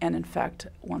expand and infect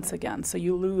once again. So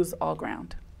you lose all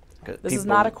ground. This is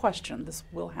not a question. This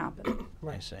will happen.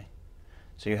 I see.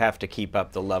 So you have to keep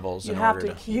up the levels you in have order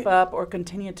to keep up or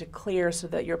continue to clear so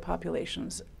that your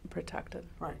population's protected.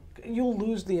 Right. You'll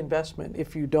lose the investment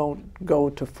if you don't go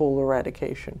to full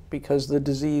eradication, because the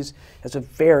disease has a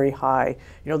very high,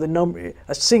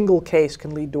 a single case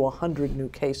can lead to 100 new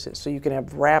cases, so you can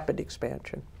have rapid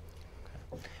expansion.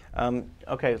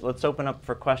 Okay, let's open up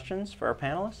for questions for our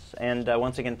panelists. And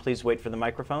once again, please wait for the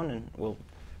microphone, and we'll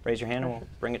raise your hand and we'll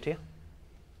bring it to you.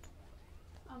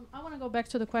 I want to go back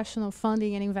to the question of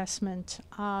funding and investment.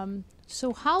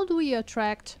 So how do we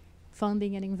attract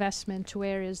funding and investment to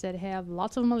areas that have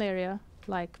lots of malaria,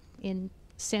 like in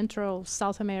Central,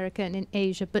 South America, and in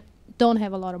Asia, but don't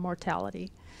have a lot of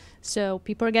mortality? So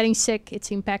people are getting sick, it's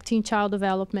impacting child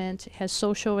development, it has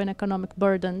social and economic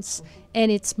burdens,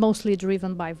 and it's mostly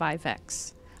driven by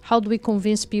Vivex. How do we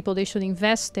convince people they should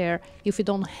invest there if we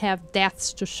don't have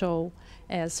deaths to show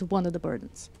as one of the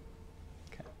burdens?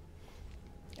 Okay.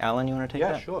 Alan, you want to take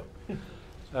that? Yeah,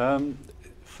 sure.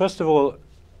 First of all,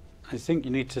 I think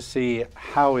you need to see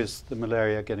how is the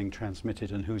malaria getting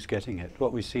transmitted and who's getting it.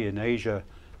 What we see in Asia,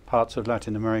 parts of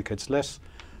Latin America, it's less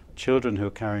children who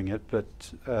are carrying it, but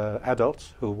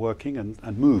adults who are working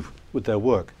and move with their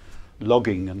work,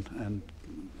 logging and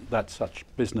that such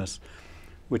business,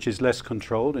 which is less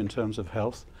controlled in terms of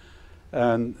health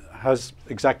and has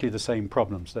exactly the same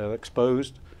problems. They're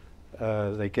exposed,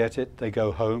 they get it, they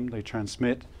go home, they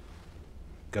transmit,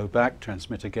 go back,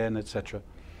 transmit again, etc.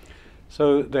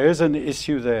 So there is an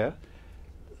issue there.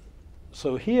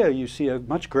 So here you see a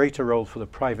much greater role for the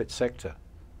private sector.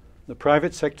 The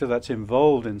private sector that's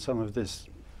involved in some of this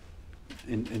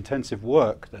intensive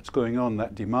work that's going on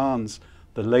that demands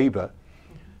the labor.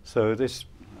 So this,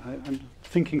 I'm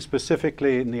thinking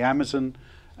specifically in the Amazon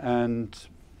and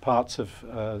parts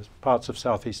of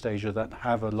Southeast Asia that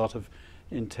have a lot of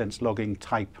intense logging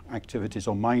type activities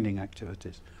or mining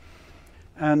activities.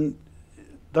 And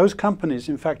those companies,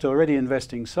 in fact, are already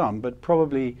investing some, but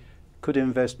probably could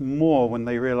invest more when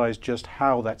they realize just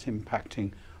how that's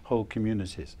impacting whole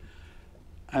communities.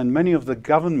 And many of the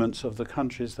governments of the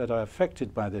countries that are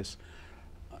affected by this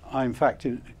are, in fact,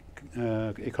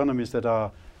 economies that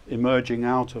are emerging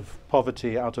out of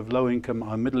poverty, out of low income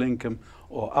or middle income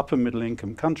or upper middle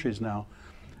income countries now,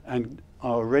 and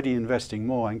are already investing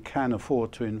more and can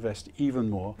afford to invest even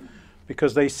more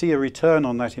because they see a return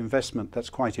on that investment that's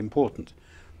quite important.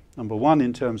 Number one,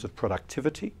 in terms of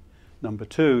productivity. Number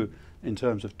two, in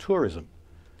terms of tourism,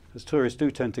 because tourists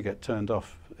do tend to get turned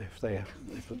off if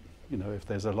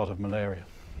there's a lot of malaria.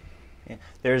 Yeah.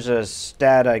 There's a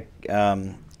stat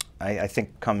I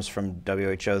think comes from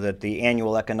WHO that the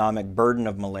annual economic burden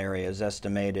of malaria is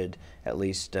estimated at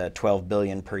least 12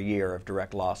 billion per year of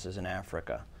direct losses in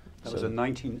Africa. That was a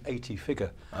 1980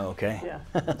 figure. Oh, okay. Yeah.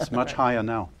 It's much higher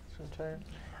now.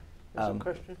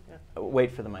 Question? Yeah.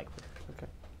 Wait for the mic. Okay.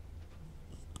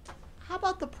 How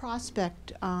about the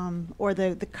prospect, or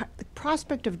the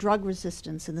prospect of drug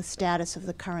resistance and the status of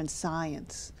the current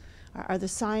science? Are the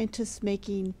scientists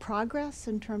making progress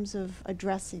in terms of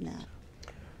addressing that?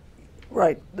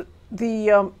 Right.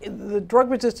 The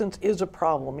drug resistance is a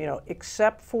problem.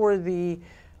 Except for the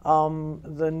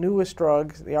newest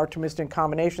drug, the artemisinin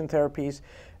combination therapies,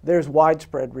 there's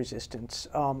widespread resistance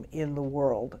in the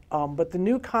world. But the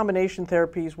new combination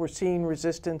therapies, we're seeing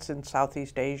resistance in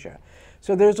Southeast Asia.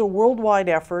 So there's a worldwide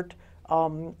effort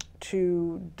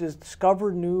to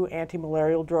discover new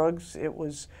antimalarial drugs.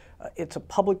 It's a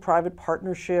public-private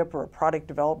partnership or a product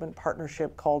development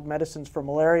partnership called Medicines for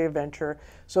Malaria Venture.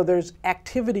 So there's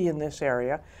activity in this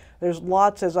area. There's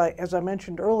lots, as I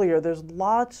mentioned earlier, there's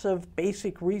lots of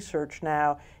basic research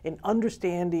now in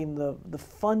understanding the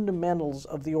fundamentals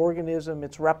of the organism,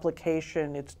 its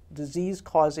replication, its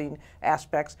disease-causing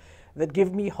aspects. that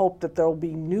give me hope that there will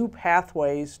be new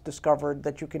pathways discovered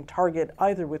that you can target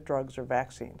either with drugs or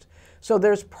vaccines. So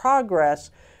there's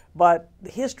progress, but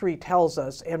history tells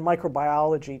us, and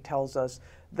microbiology tells us,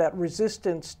 that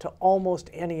resistance to almost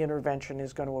any intervention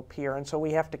is going to appear. And so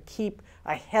we have to keep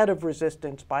ahead of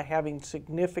resistance by having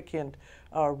significant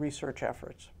research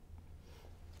efforts.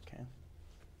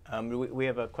 We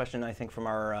have a question, I think, from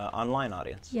our online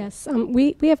audience. Yes,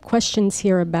 we have questions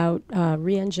here about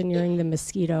re-engineering the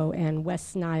mosquito and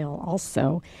West Nile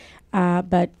also.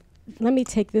 But let me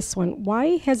take this one.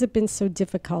 Why has it been so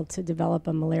difficult to develop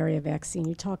a malaria vaccine?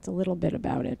 You talked a little bit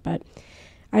about it, but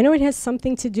I know it has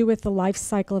something to do with the life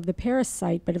cycle of the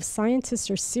parasite, but if scientists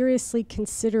are seriously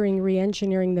considering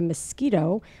re-engineering the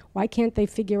mosquito, why can't they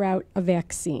figure out a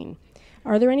vaccine?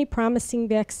 Are there any promising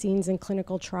vaccines in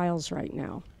clinical trials right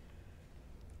now?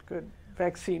 Good.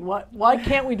 Vaccine. Why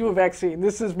can't we do a vaccine?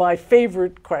 This is my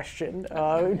favorite question.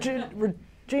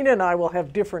 Gina and I will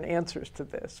have different answers to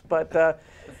this. But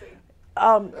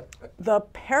the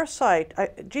parasite,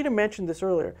 Gina mentioned this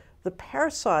earlier, the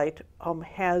parasite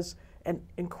has an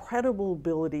incredible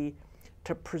ability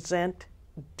to present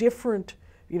different,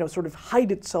 sort of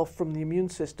hide itself from the immune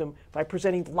system by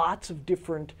presenting lots of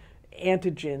different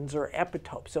antigens or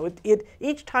epitopes. So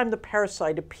each time the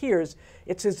parasite appears,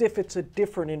 it's as if it's a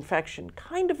different infection,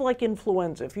 kind of like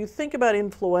influenza. If you think about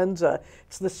influenza,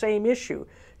 it's the same issue.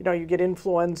 You get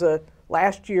influenza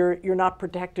last year, you're not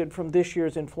protected from this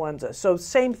year's influenza. So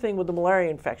same thing with the malaria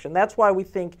infection. That's why we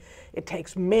think it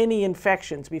takes many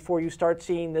infections before you start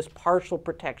seeing this partial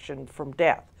protection from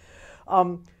death.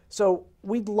 So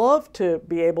we'd love to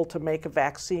be able to make a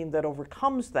vaccine that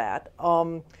overcomes that.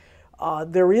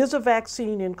 There is a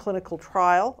vaccine in clinical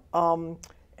trial,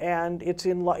 and it's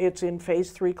in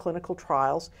phase 3 clinical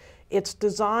trials. It's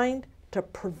designed to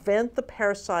prevent the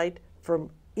parasite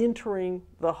from entering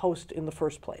the host in the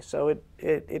first place. So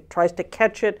it tries to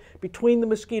catch it between the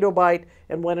mosquito bite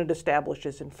and when it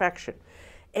establishes infection.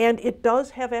 And it does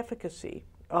have efficacy.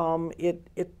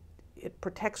 It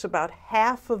protects about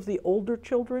half of the older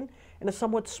children and a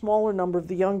somewhat smaller number of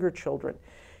the younger children.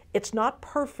 It's not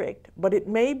perfect, but it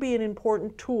may be an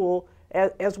important tool.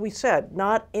 As we said,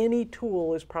 not any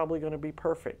tool is probably going to be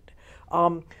perfect.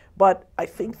 But I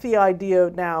think the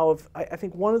idea now I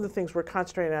think one of the things we're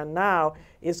concentrating on now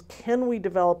is, can we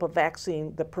develop a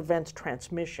vaccine that prevents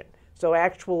transmission? So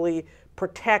actually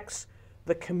protects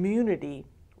the community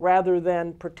rather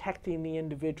than protecting the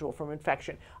individual from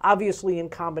infection. Obviously in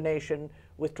combination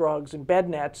with drugs and bed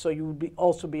nets, so you would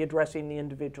also be addressing the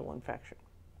individual infection.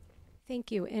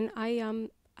 Thank you. And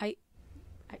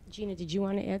Gina, did you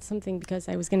want to add something? Because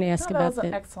I was going to ask about that was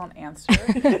an excellent answer.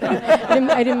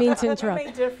 I didn't mean to interrupt. We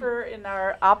may differ in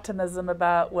our optimism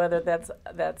about whether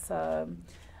that's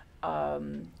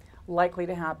likely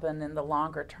to happen in the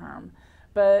longer term.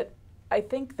 But I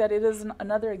think that it is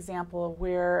another example of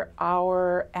where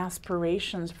our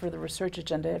aspirations for the research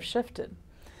agenda have shifted.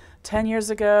 10 years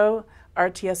ago, our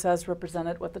TSS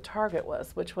represented what the target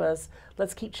was, which was,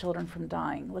 let's keep children from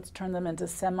dying. Let's turn them into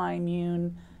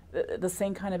semi-immune, the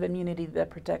same kind of immunity that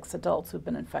protects adults who've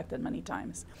been infected many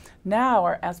times. Now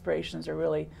our aspirations are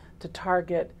really to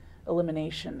target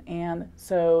elimination, and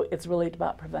so it's really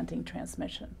about preventing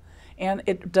transmission. And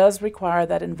it does require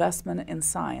that investment in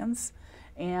science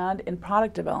and in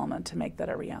product development to make that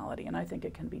a reality, and I think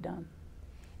it can be done.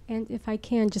 And if I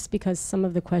can, just because some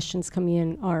of the questions coming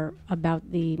in are about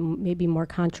the maybe more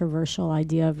controversial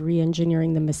idea of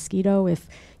re-engineering the mosquito, if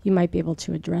you might be able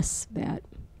to address that.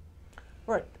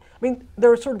 Right. I mean,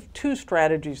 there are sort of two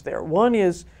strategies there. One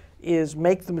is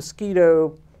make the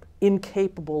mosquito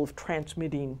incapable of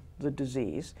transmitting the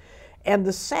disease. And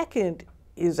the second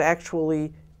is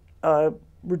actually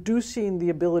reducing the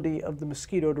ability of the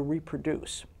mosquito to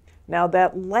reproduce. Now,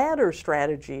 that latter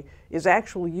strategy is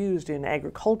actually used in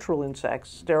agricultural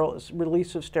insects,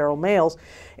 release of sterile males,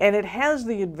 and it has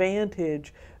the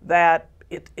advantage that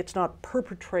it's not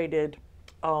perpetrated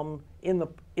in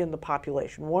the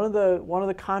population. One of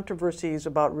the controversies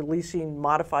about releasing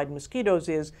modified mosquitoes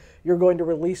is you're going to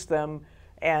release them,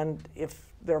 and if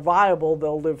they're viable,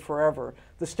 they'll live forever.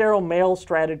 The sterile male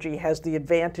strategy has the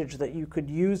advantage that you could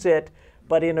use it,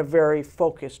 but in a very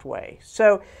focused way.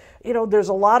 So, there's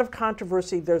a lot of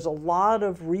controversy, there's a lot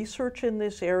of research in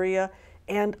this area,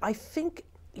 and I think,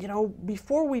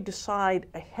 before we decide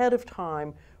ahead of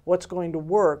time what's going to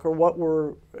work or what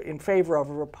we're in favor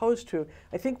of or opposed to,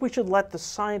 I think we should let the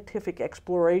scientific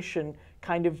exploration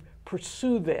kind of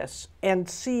pursue this and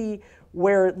see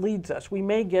where it leads us. We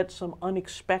may get some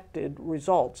unexpected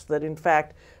results that, in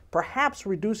fact, perhaps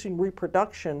reducing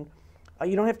reproduction,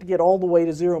 you don't have to get all the way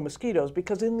to 0 mosquitoes,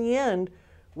 because in the end,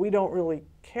 we don't really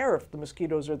care if the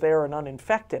mosquitoes are there and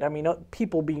uninfected. I mean,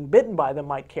 people being bitten by them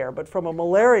might care, but from a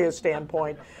malaria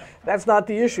standpoint, that's not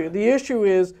the issue. The issue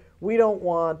is we don't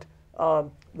want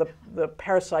the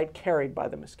parasite carried by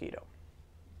the mosquito.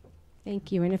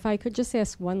 Thank you. And if I could just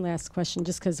ask one last question,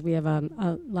 just because we have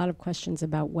a lot of questions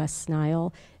about West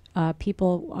Nile.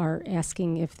 People are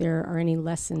asking if there are any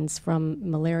lessons from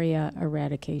malaria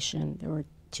eradication. There were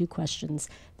 2 questions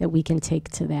that we can take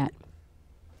to that.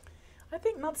 I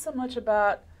think not so much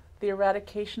about the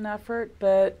eradication effort,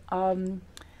 but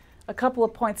a couple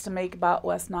of points to make about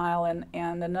West Nile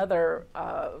and another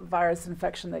virus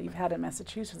infection that you've had in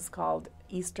Massachusetts called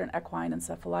Eastern equine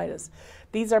encephalitis.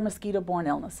 These are mosquito-borne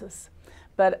illnesses,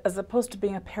 but as opposed to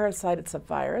being a parasite, it's a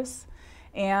virus.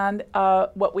 And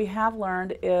what we have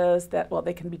learned is that, well,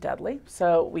 they can be deadly,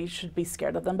 so we should be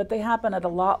scared of them, but they happen at a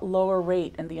lot lower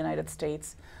rate in the United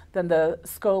States than the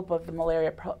scope of the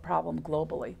malaria problem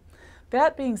globally.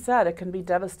 That being said, it can be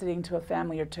devastating to a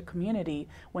family or to a community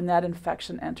when that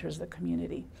infection enters the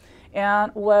community.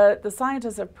 And what the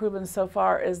scientists have proven so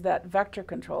far is that vector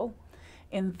control,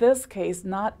 in this case,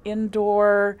 not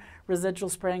indoor residual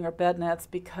spraying or bed nets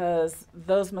because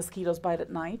those mosquitoes bite at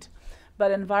night,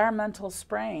 but environmental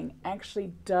spraying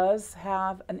actually does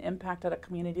have an impact at a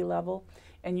community level,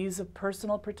 and use of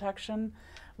personal protection,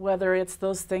 whether it's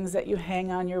those things that you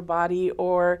hang on your body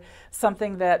or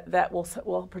something that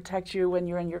will protect you when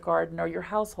you're in your garden or your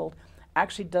household,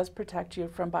 actually does protect you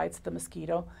from bites of the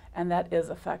mosquito, and that is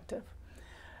effective.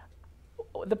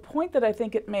 The point that I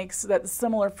think it makes that's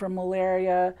similar for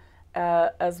malaria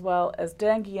as well as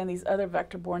dengue and these other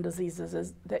vector-borne diseases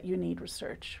is that you need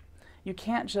research. You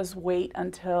can't just wait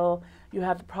until you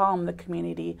have the problem in the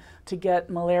community to get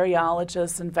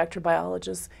malariologists and vector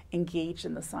biologists engaged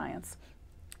in the science.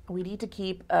 We need to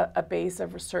keep a base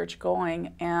of research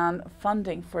going and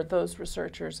funding for those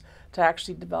researchers to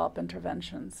actually develop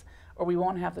interventions, or we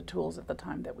won't have the tools at the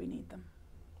time that we need them.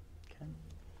 Okay.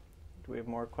 Do we have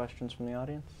more questions from the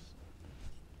audience?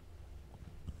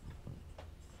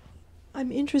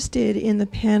 I'm interested in the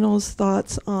panel's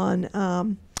thoughts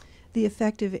on the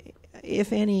effect of,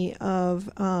 if any, of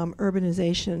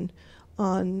urbanization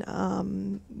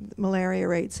on malaria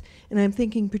rates. And I'm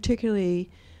thinking particularly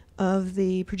of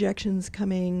the projections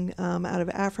coming out of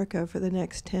Africa for the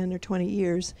next 10 or 20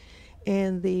 years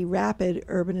and the rapid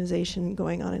urbanization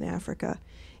going on in Africa,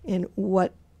 and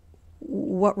what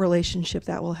relationship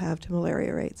that will have to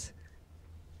malaria rates.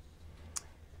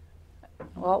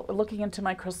 Well, looking into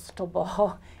my crystal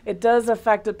ball, it does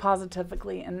affect it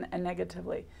positively and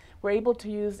negatively. We're able to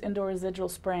use indoor residual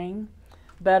spraying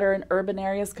better in urban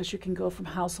areas because you can go from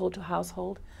household to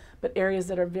household. But areas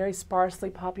that are very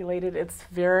sparsely populated, it's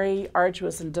very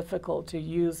arduous and difficult to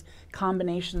use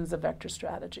combinations of vector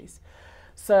strategies.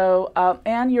 So,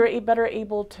 and you're better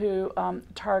able to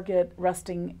target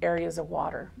resting areas of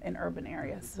water in urban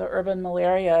areas. So urban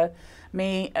malaria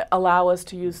may allow us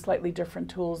to use slightly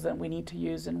different tools than we need to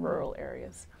use in rural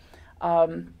areas.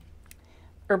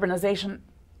 Urbanization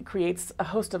creates a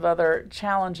host of other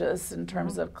challenges in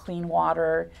terms of clean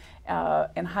water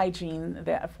and hygiene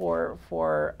that for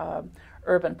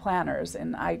urban planners,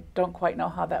 and I don't quite know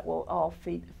how that will all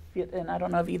fit in. I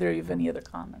don't know if either of you have any other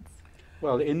comments.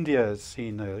 Well, India has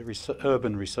seen a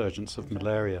urban resurgence of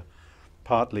malaria,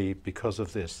 partly because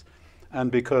of this, and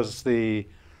because the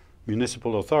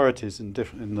municipal authorities in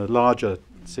the larger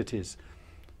cities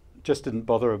just didn't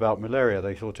bother about malaria.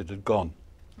 They thought it had gone.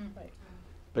 Right.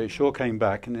 But it sure came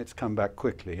back, and it's come back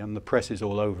quickly, and the press is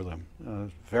all over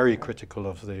them, very critical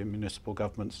of the municipal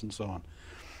governments and so on.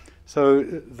 So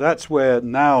that's where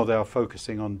now they are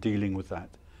focusing on dealing with that,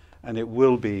 and it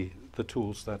will be the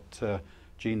tools that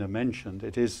Gina mentioned.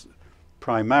 It is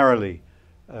primarily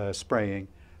spraying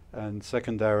and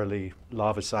secondarily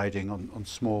larviciding on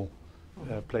small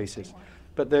places.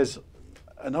 But there's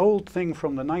an old thing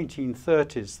from the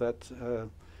 1930s that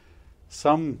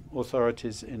some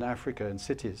authorities in Africa and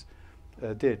cities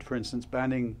did, for instance,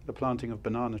 banning the planting of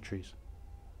banana trees.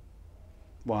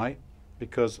 Why?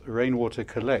 Because rainwater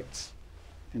collects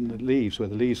in the leaves, where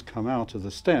the leaves come out of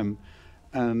the stem,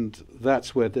 and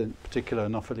that's where the particular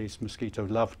Anopheles mosquito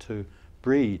love to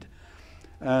breed.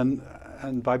 And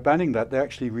by banning that, they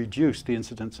actually reduced the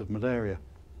incidence of malaria.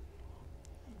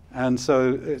 And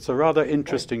so it's a rather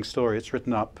interesting story. It's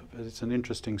written up, but it's an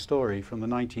interesting story from the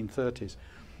 1930s.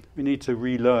 We need to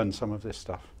relearn some of this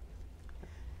stuff.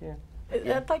 Yeah.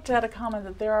 I'd like to add a comment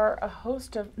that there are a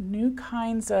host of new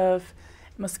kinds of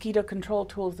mosquito control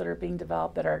tools that are being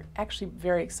developed that are actually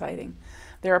very exciting.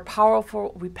 There are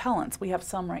powerful repellents. We have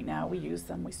some right now. We use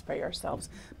them. We spray ourselves.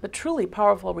 But truly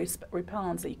powerful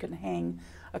repellents that you can hang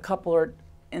a couple or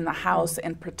in the house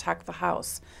and protect the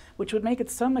house, which would make it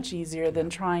so much easier than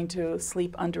trying to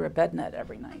sleep under a bed net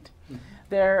every night.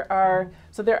 There are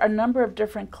a number of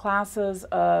different classes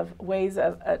of ways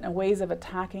of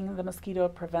attacking the mosquito,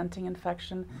 preventing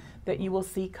infection, that you will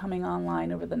see coming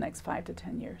online over the next 5 to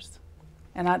 10 years.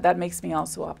 And that makes me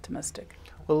also optimistic.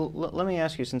 Well, let me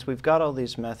ask you, since we've got all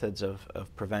these methods of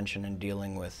prevention and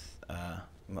dealing with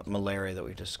malaria that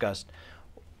we've discussed,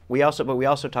 we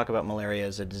also talk about malaria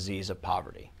as a disease of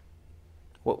poverty.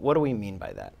 What do we mean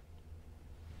by that?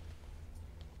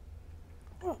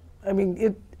 Well, I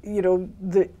mean,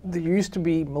 there used to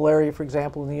be malaria, for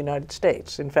example, in the United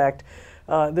States. In fact,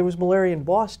 there was malaria in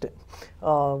Boston,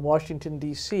 Washington,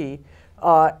 D.C.,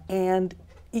 and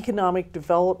economic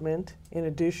development, in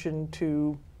addition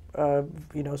to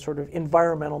sort of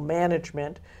environmental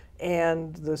management,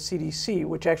 and the CDC,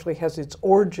 which actually has its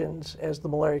origins as the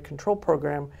Malaria Control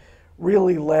Program,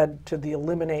 really led to the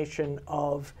elimination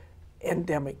of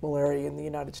endemic malaria in the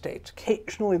United States.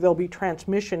 Occasionally there'll be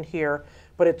transmission here,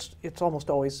 but it's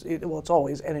almost always, it's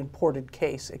always an imported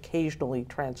case, occasionally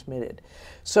transmitted.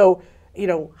 So,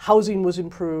 housing was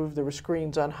improved, there were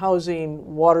screens on housing,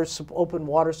 open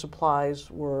water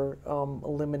supplies were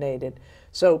eliminated.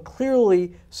 So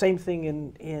clearly, same thing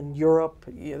in Europe.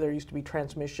 There used to be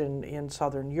transmission in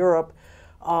Southern Europe.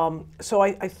 So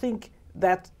I think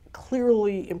that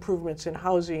clearly improvements in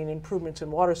housing, improvements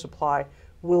in water supply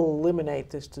will eliminate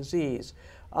this disease.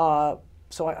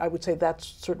 So I would say that's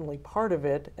certainly part of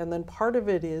it. And then part of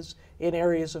it is, in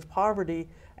areas of poverty,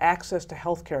 access to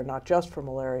health care, not just for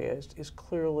malaria, is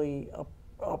clearly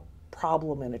a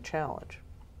problem and a challenge.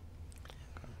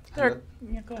 Go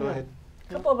ahead.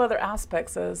 A couple of other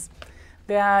aspects is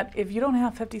that if you don't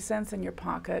have 50 cents in your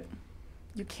pocket,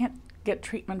 you can't get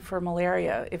treatment for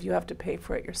malaria if you have to pay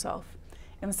for it yourself.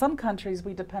 In some countries,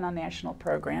 we depend on national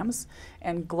programs,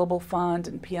 and Global Fund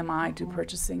and PMI do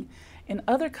purchasing. In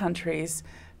other countries,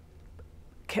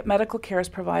 medical care is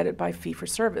provided by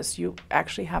fee-for-service. You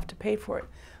actually have to pay for it.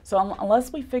 So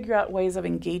unless we figure out ways of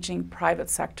engaging private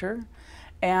sector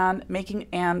and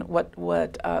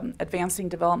what advancing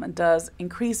development does,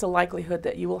 increase the likelihood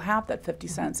that you will have that 50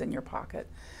 cents in your pocket,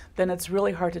 then it's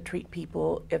really hard to treat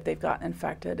people if they've gotten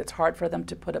infected. It's hard for them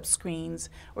to put up screens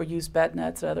or use bed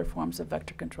nets or other forms of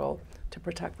vector control to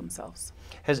protect themselves.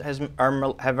 Have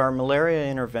our malaria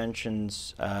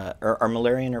interventions, are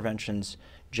malaria interventions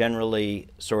generally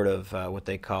sort of what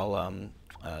they call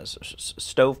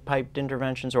stovepiped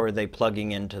interventions, or are they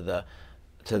plugging into the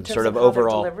sort of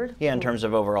overall, in terms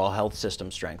of overall health system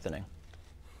strengthening?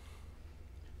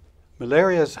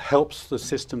 Malaria helps the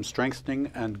system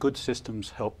strengthening, and good systems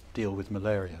help deal with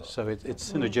malaria. So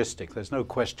it's synergistic. There's no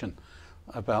question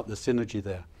about the synergy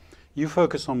there. You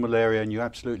focus on malaria, and you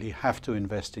absolutely have to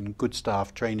invest in good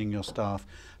staff, training your staff,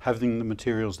 having the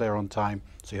materials there on time,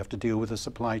 so you have to deal with the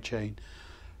supply chain.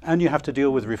 And you have to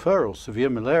deal with referrals. Severe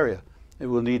malaria, it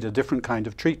will need a different kind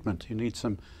of treatment. You need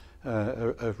some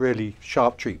a really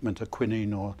sharp treatment, a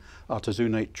quinine or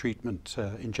artesunate treatment,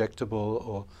 injectable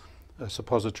or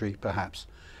suppository perhaps.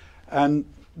 And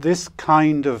this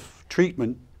kind of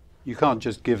treatment you can't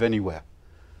just give anywhere.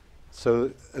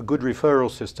 So a good referral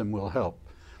system will help.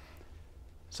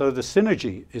 So the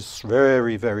synergy is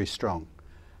very, very strong.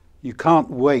 You can't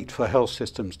wait for health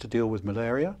systems to deal with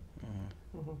malaria.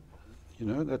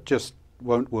 That just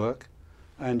won't work.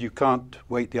 And you can't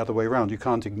wait the other way around. You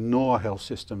can't ignore health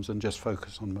systems and just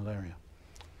focus on malaria.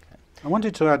 I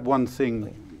wanted to add one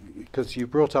thing, because you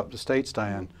brought up the States,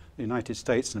 Diane, the United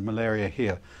States and malaria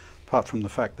here, apart from the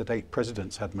fact that 8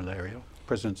 presidents had malaria,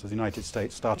 presidents of the United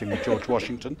States, starting with George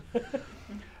Washington.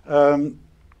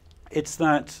 It's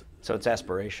that... So it's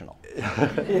aspirational.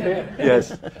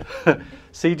 Yes.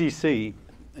 CDC,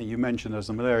 you mentioned as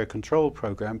the Malaria Control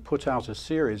Program, put out a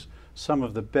series, some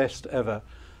of the best ever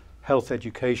health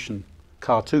education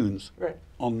cartoons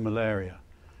on malaria.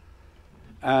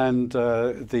 And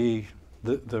the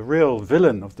real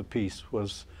villain of the piece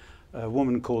was a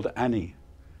woman called Annie,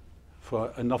 for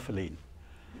Anopheline,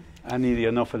 Annie the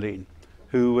Anopheline,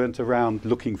 who went around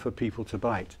looking for people to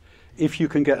bite. If you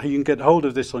can get hold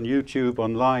of this on YouTube,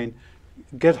 online,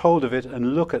 get hold of it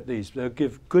and look at these. They'll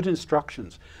give good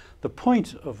instructions. The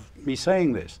point of me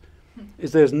saying this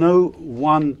is there's no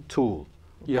one tool.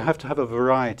 You have to have a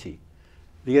variety.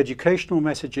 The educational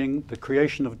messaging, the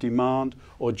creation of demand,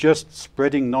 or just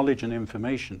spreading knowledge and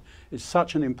information is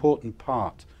such an important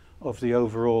part of the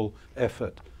overall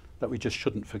effort that we just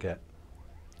shouldn't forget.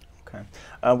 Okay.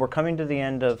 We're coming to the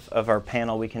end of our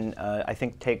panel. We can, I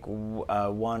think, take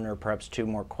one or perhaps 2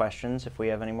 more questions if we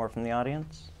have any more from the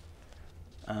audience.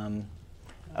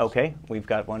 Okay, we've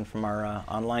got one from our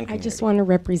online community. I just want to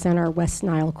represent our West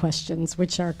Nile questions,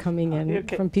 which are coming in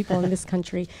from people in this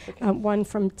country. One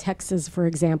from Texas, for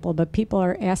example, but people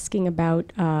are asking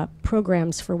about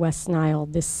programs for West Nile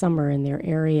this summer in their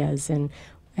areas, and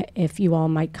if you all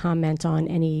might comment on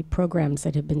any programs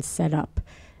that have been set up,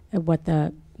 what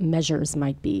the measures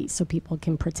might be so people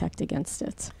can protect against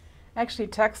it. Actually,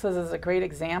 Texas is a great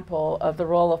example of the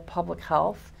role of public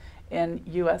health in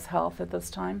U.S. health at this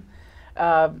time.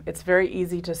 It's very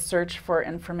easy to search for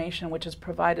information which is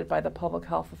provided by the public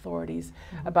health authorities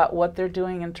about what they're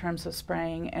doing in terms of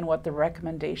spraying and what the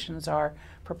recommendations are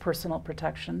for personal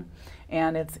protection.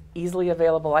 And it's easily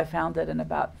available. I found it in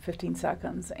about 15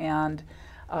 seconds. And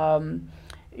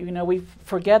you know, we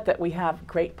forget that we have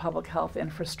great public health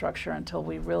infrastructure until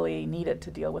we really need it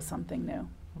to deal with something new.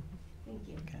 Thank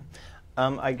you.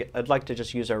 Okay. I'd like to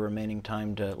just use our remaining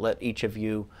time to let each of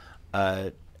you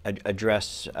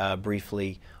address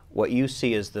briefly what you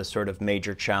see as the sort of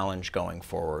major challenge going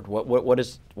forward.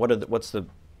 What's the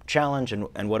challenge,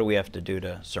 and what do we have to do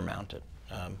to surmount it?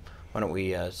 Why don't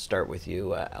we start with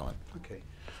you, Alan? Okay.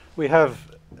 We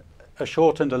have a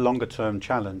short and a longer term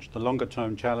challenge. The longer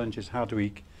term challenge is how do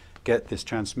we get this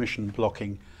transmission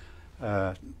blocking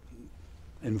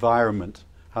environment?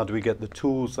 How do we get the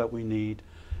tools that we need,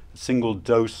 single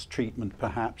dose treatment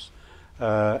perhaps,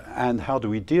 and how do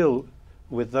we deal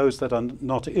with those that are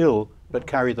not ill but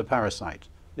carry the parasite,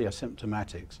 the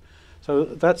asymptomatics. So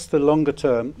that's the longer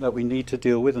term that we need to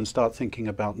deal with and start thinking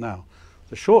about now.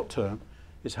 The short term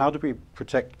is how do we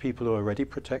protect people who are already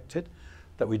protected,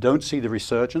 that we don't see the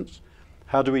resurgence?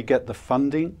 How do we get the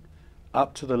funding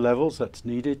up to the levels that's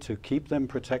needed to keep them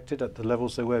protected at the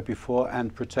levels they were before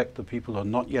and protect the people who are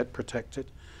not yet protected?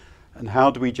 And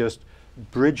how do we just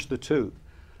bridge the two?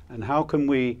 And how can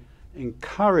we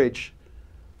encourage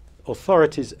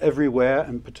authorities everywhere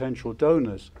and potential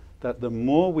donors that the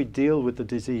more we deal with the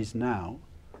disease now,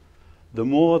 the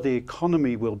more the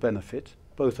economy will benefit,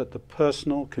 both at the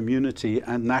personal, community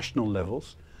and national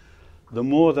levels, the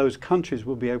more those countries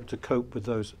will be able to cope with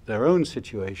their own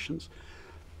situations,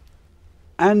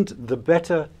 and the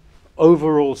better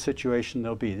overall situation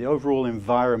there'll be, the overall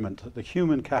environment, the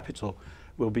human capital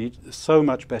will be so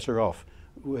much better off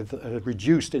with a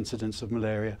reduced incidence of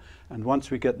malaria, and once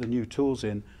we get the new tools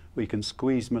in, we can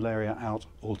squeeze malaria out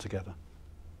altogether.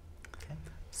 Okay.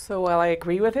 So while I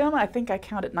agree with him, I think I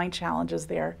counted 9 challenges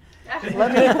there.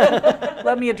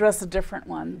 Let me address a different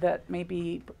one that may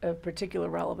be of particular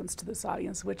relevance to this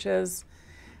audience, which is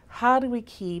how do we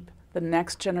keep the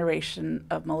next generation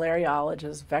of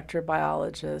malariologists, vector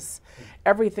biologists,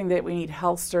 everything that we need,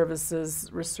 health services,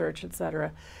 research, et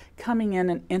cetera, coming in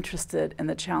and interested in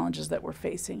the challenges that we're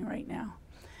facing right now.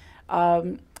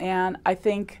 And I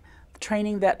think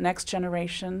training that next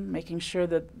generation, making sure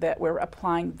that we're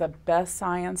applying the best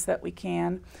science that we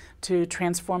can to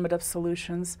transformative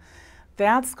solutions,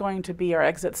 that's going to be our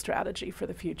exit strategy for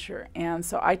the future. And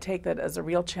so I take that as a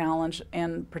real challenge,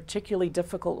 and particularly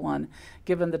difficult one,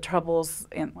 given the troubles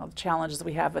and the challenges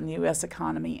we have in the U.S.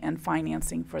 economy and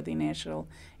financing for the National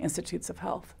Institutes of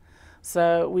Health.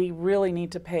 So we really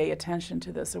need to pay attention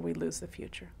to this or we lose the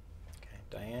future.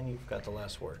 Diane, you've got the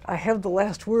last word. I have the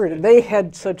last word, and they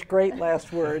had such great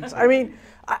last words. I mean,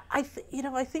 I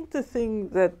think the thing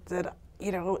that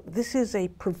this is a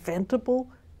preventable,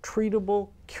 treatable,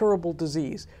 curable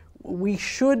disease. We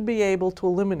should be able to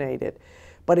eliminate it,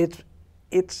 but it's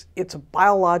a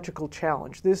biological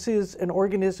challenge. This is an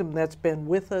organism that's been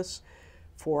with us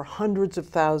for hundreds of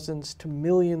thousands to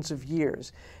millions of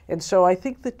years, and so I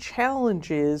think the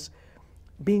challenge is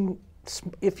being,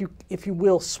 if you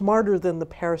will, smarter than the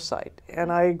parasite.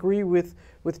 And I agree with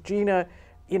Gina,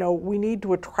 we need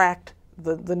to attract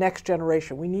the next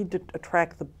generation. We need to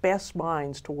attract the best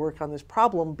minds to work on this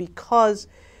problem because,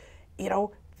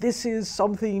 this is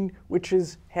something which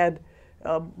has had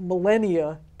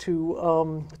millennia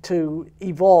to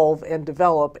evolve and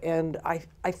develop, and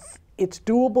it's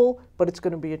doable, but it's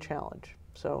going to be a challenge.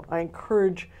 So I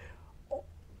encourage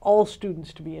all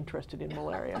students to be interested in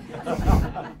malaria.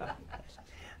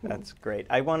 That's great.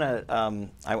 I want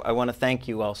to thank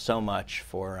you all so much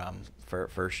for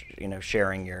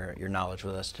sharing your knowledge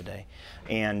with us today,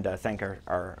 and thank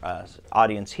our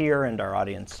audience here and our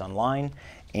audience online.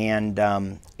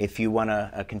 And if you want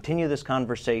to continue this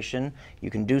conversation, you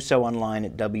can do so online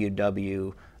at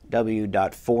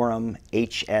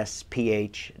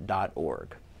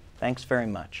www.forumhsph.org. Thanks very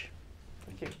much.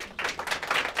 Thank you.